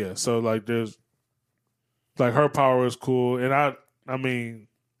 but yeah, so like there's like her power is cool, and I mean,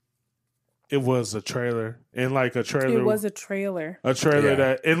 It was a trailer. In like a trailer. It was a trailer. A trailer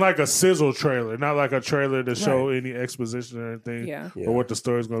that, in like a sizzle trailer, not like a trailer to show any exposition or anything. Yeah. Or what the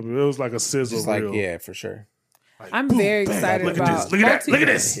story's going to be. It was like a sizzle Just like, reel. yeah, for sure. Like, I'm very excited about. Look at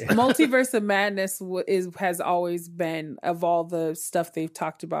this. Multiverse of Madness has always been, of all the stuff they've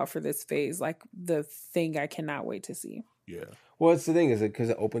talked about for this phase, like the thing I cannot wait to see. Yeah. Well, it's the thing is because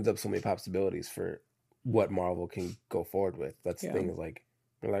it opens up so many possibilities for what Marvel can go forward with. That's the thing is like,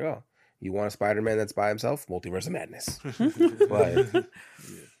 they're like, oh, you want a Spider-Man that's by himself? Multiverse of Madness. But,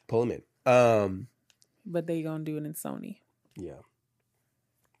 pull him in. But they gonna do it in Sony. Yeah.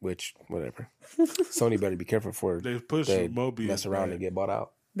 Which, whatever. Sony better be careful for they Mobius mess around and get bought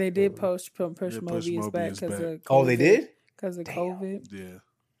out. They did push Mobius back because of COVID. Oh, they did? Because of COVID. Yeah.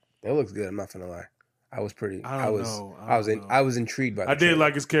 That looks good. I'm not gonna lie. I was intrigued by. I did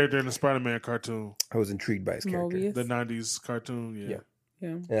like his character in the Spider-Man cartoon. I was intrigued by his character. Mobius? The '90s cartoon. Yeah.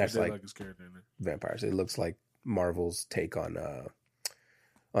 And that's like his character in it. Vampires. It looks like Marvel's take on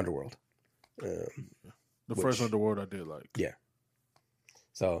Underworld. The first Underworld I did like. Yeah.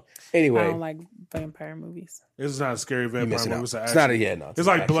 So anyway, I don't like vampire movies. It's not a scary vampire movie. It's an action. It's not a no. It's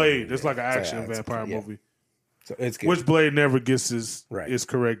like Blade. It's like an action vampire movie. So it's good. Which Blade never gets his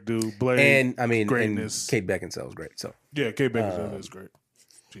correct due. Blade and I mean greatness. And Kate Beckinsale is great. So yeah, Kate Beckinsale is great.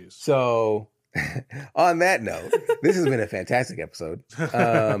 Jeez. So on that note, this has been a fantastic episode.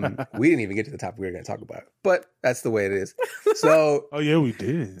 We didn't even get to the topic we were going to talk about, but that's the way it is. So oh yeah, we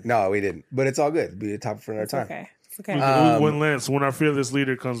did. No, we didn't. But it's all good. It'll be a topic for another time. Okay. Okay. When our fearless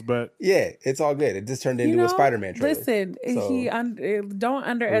leader comes back. Yeah, it's all good. It just turned into a Spider-Man trailer. Listen, don't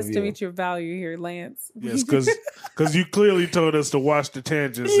underestimate your value here, Lance. Yes, because you clearly told us to watch the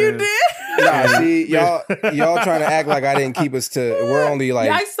tangents. You did. Nah, see, y'all trying to act like I didn't keep us to. We're only like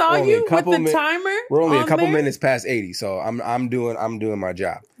I saw you with the timer. We're only a couple minutes past 80, so I'm doing my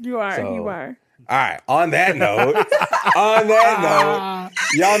job. You are. So, you are. All right. On that note,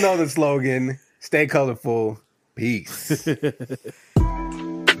 y'all know the slogan. Stay colorful. Peace.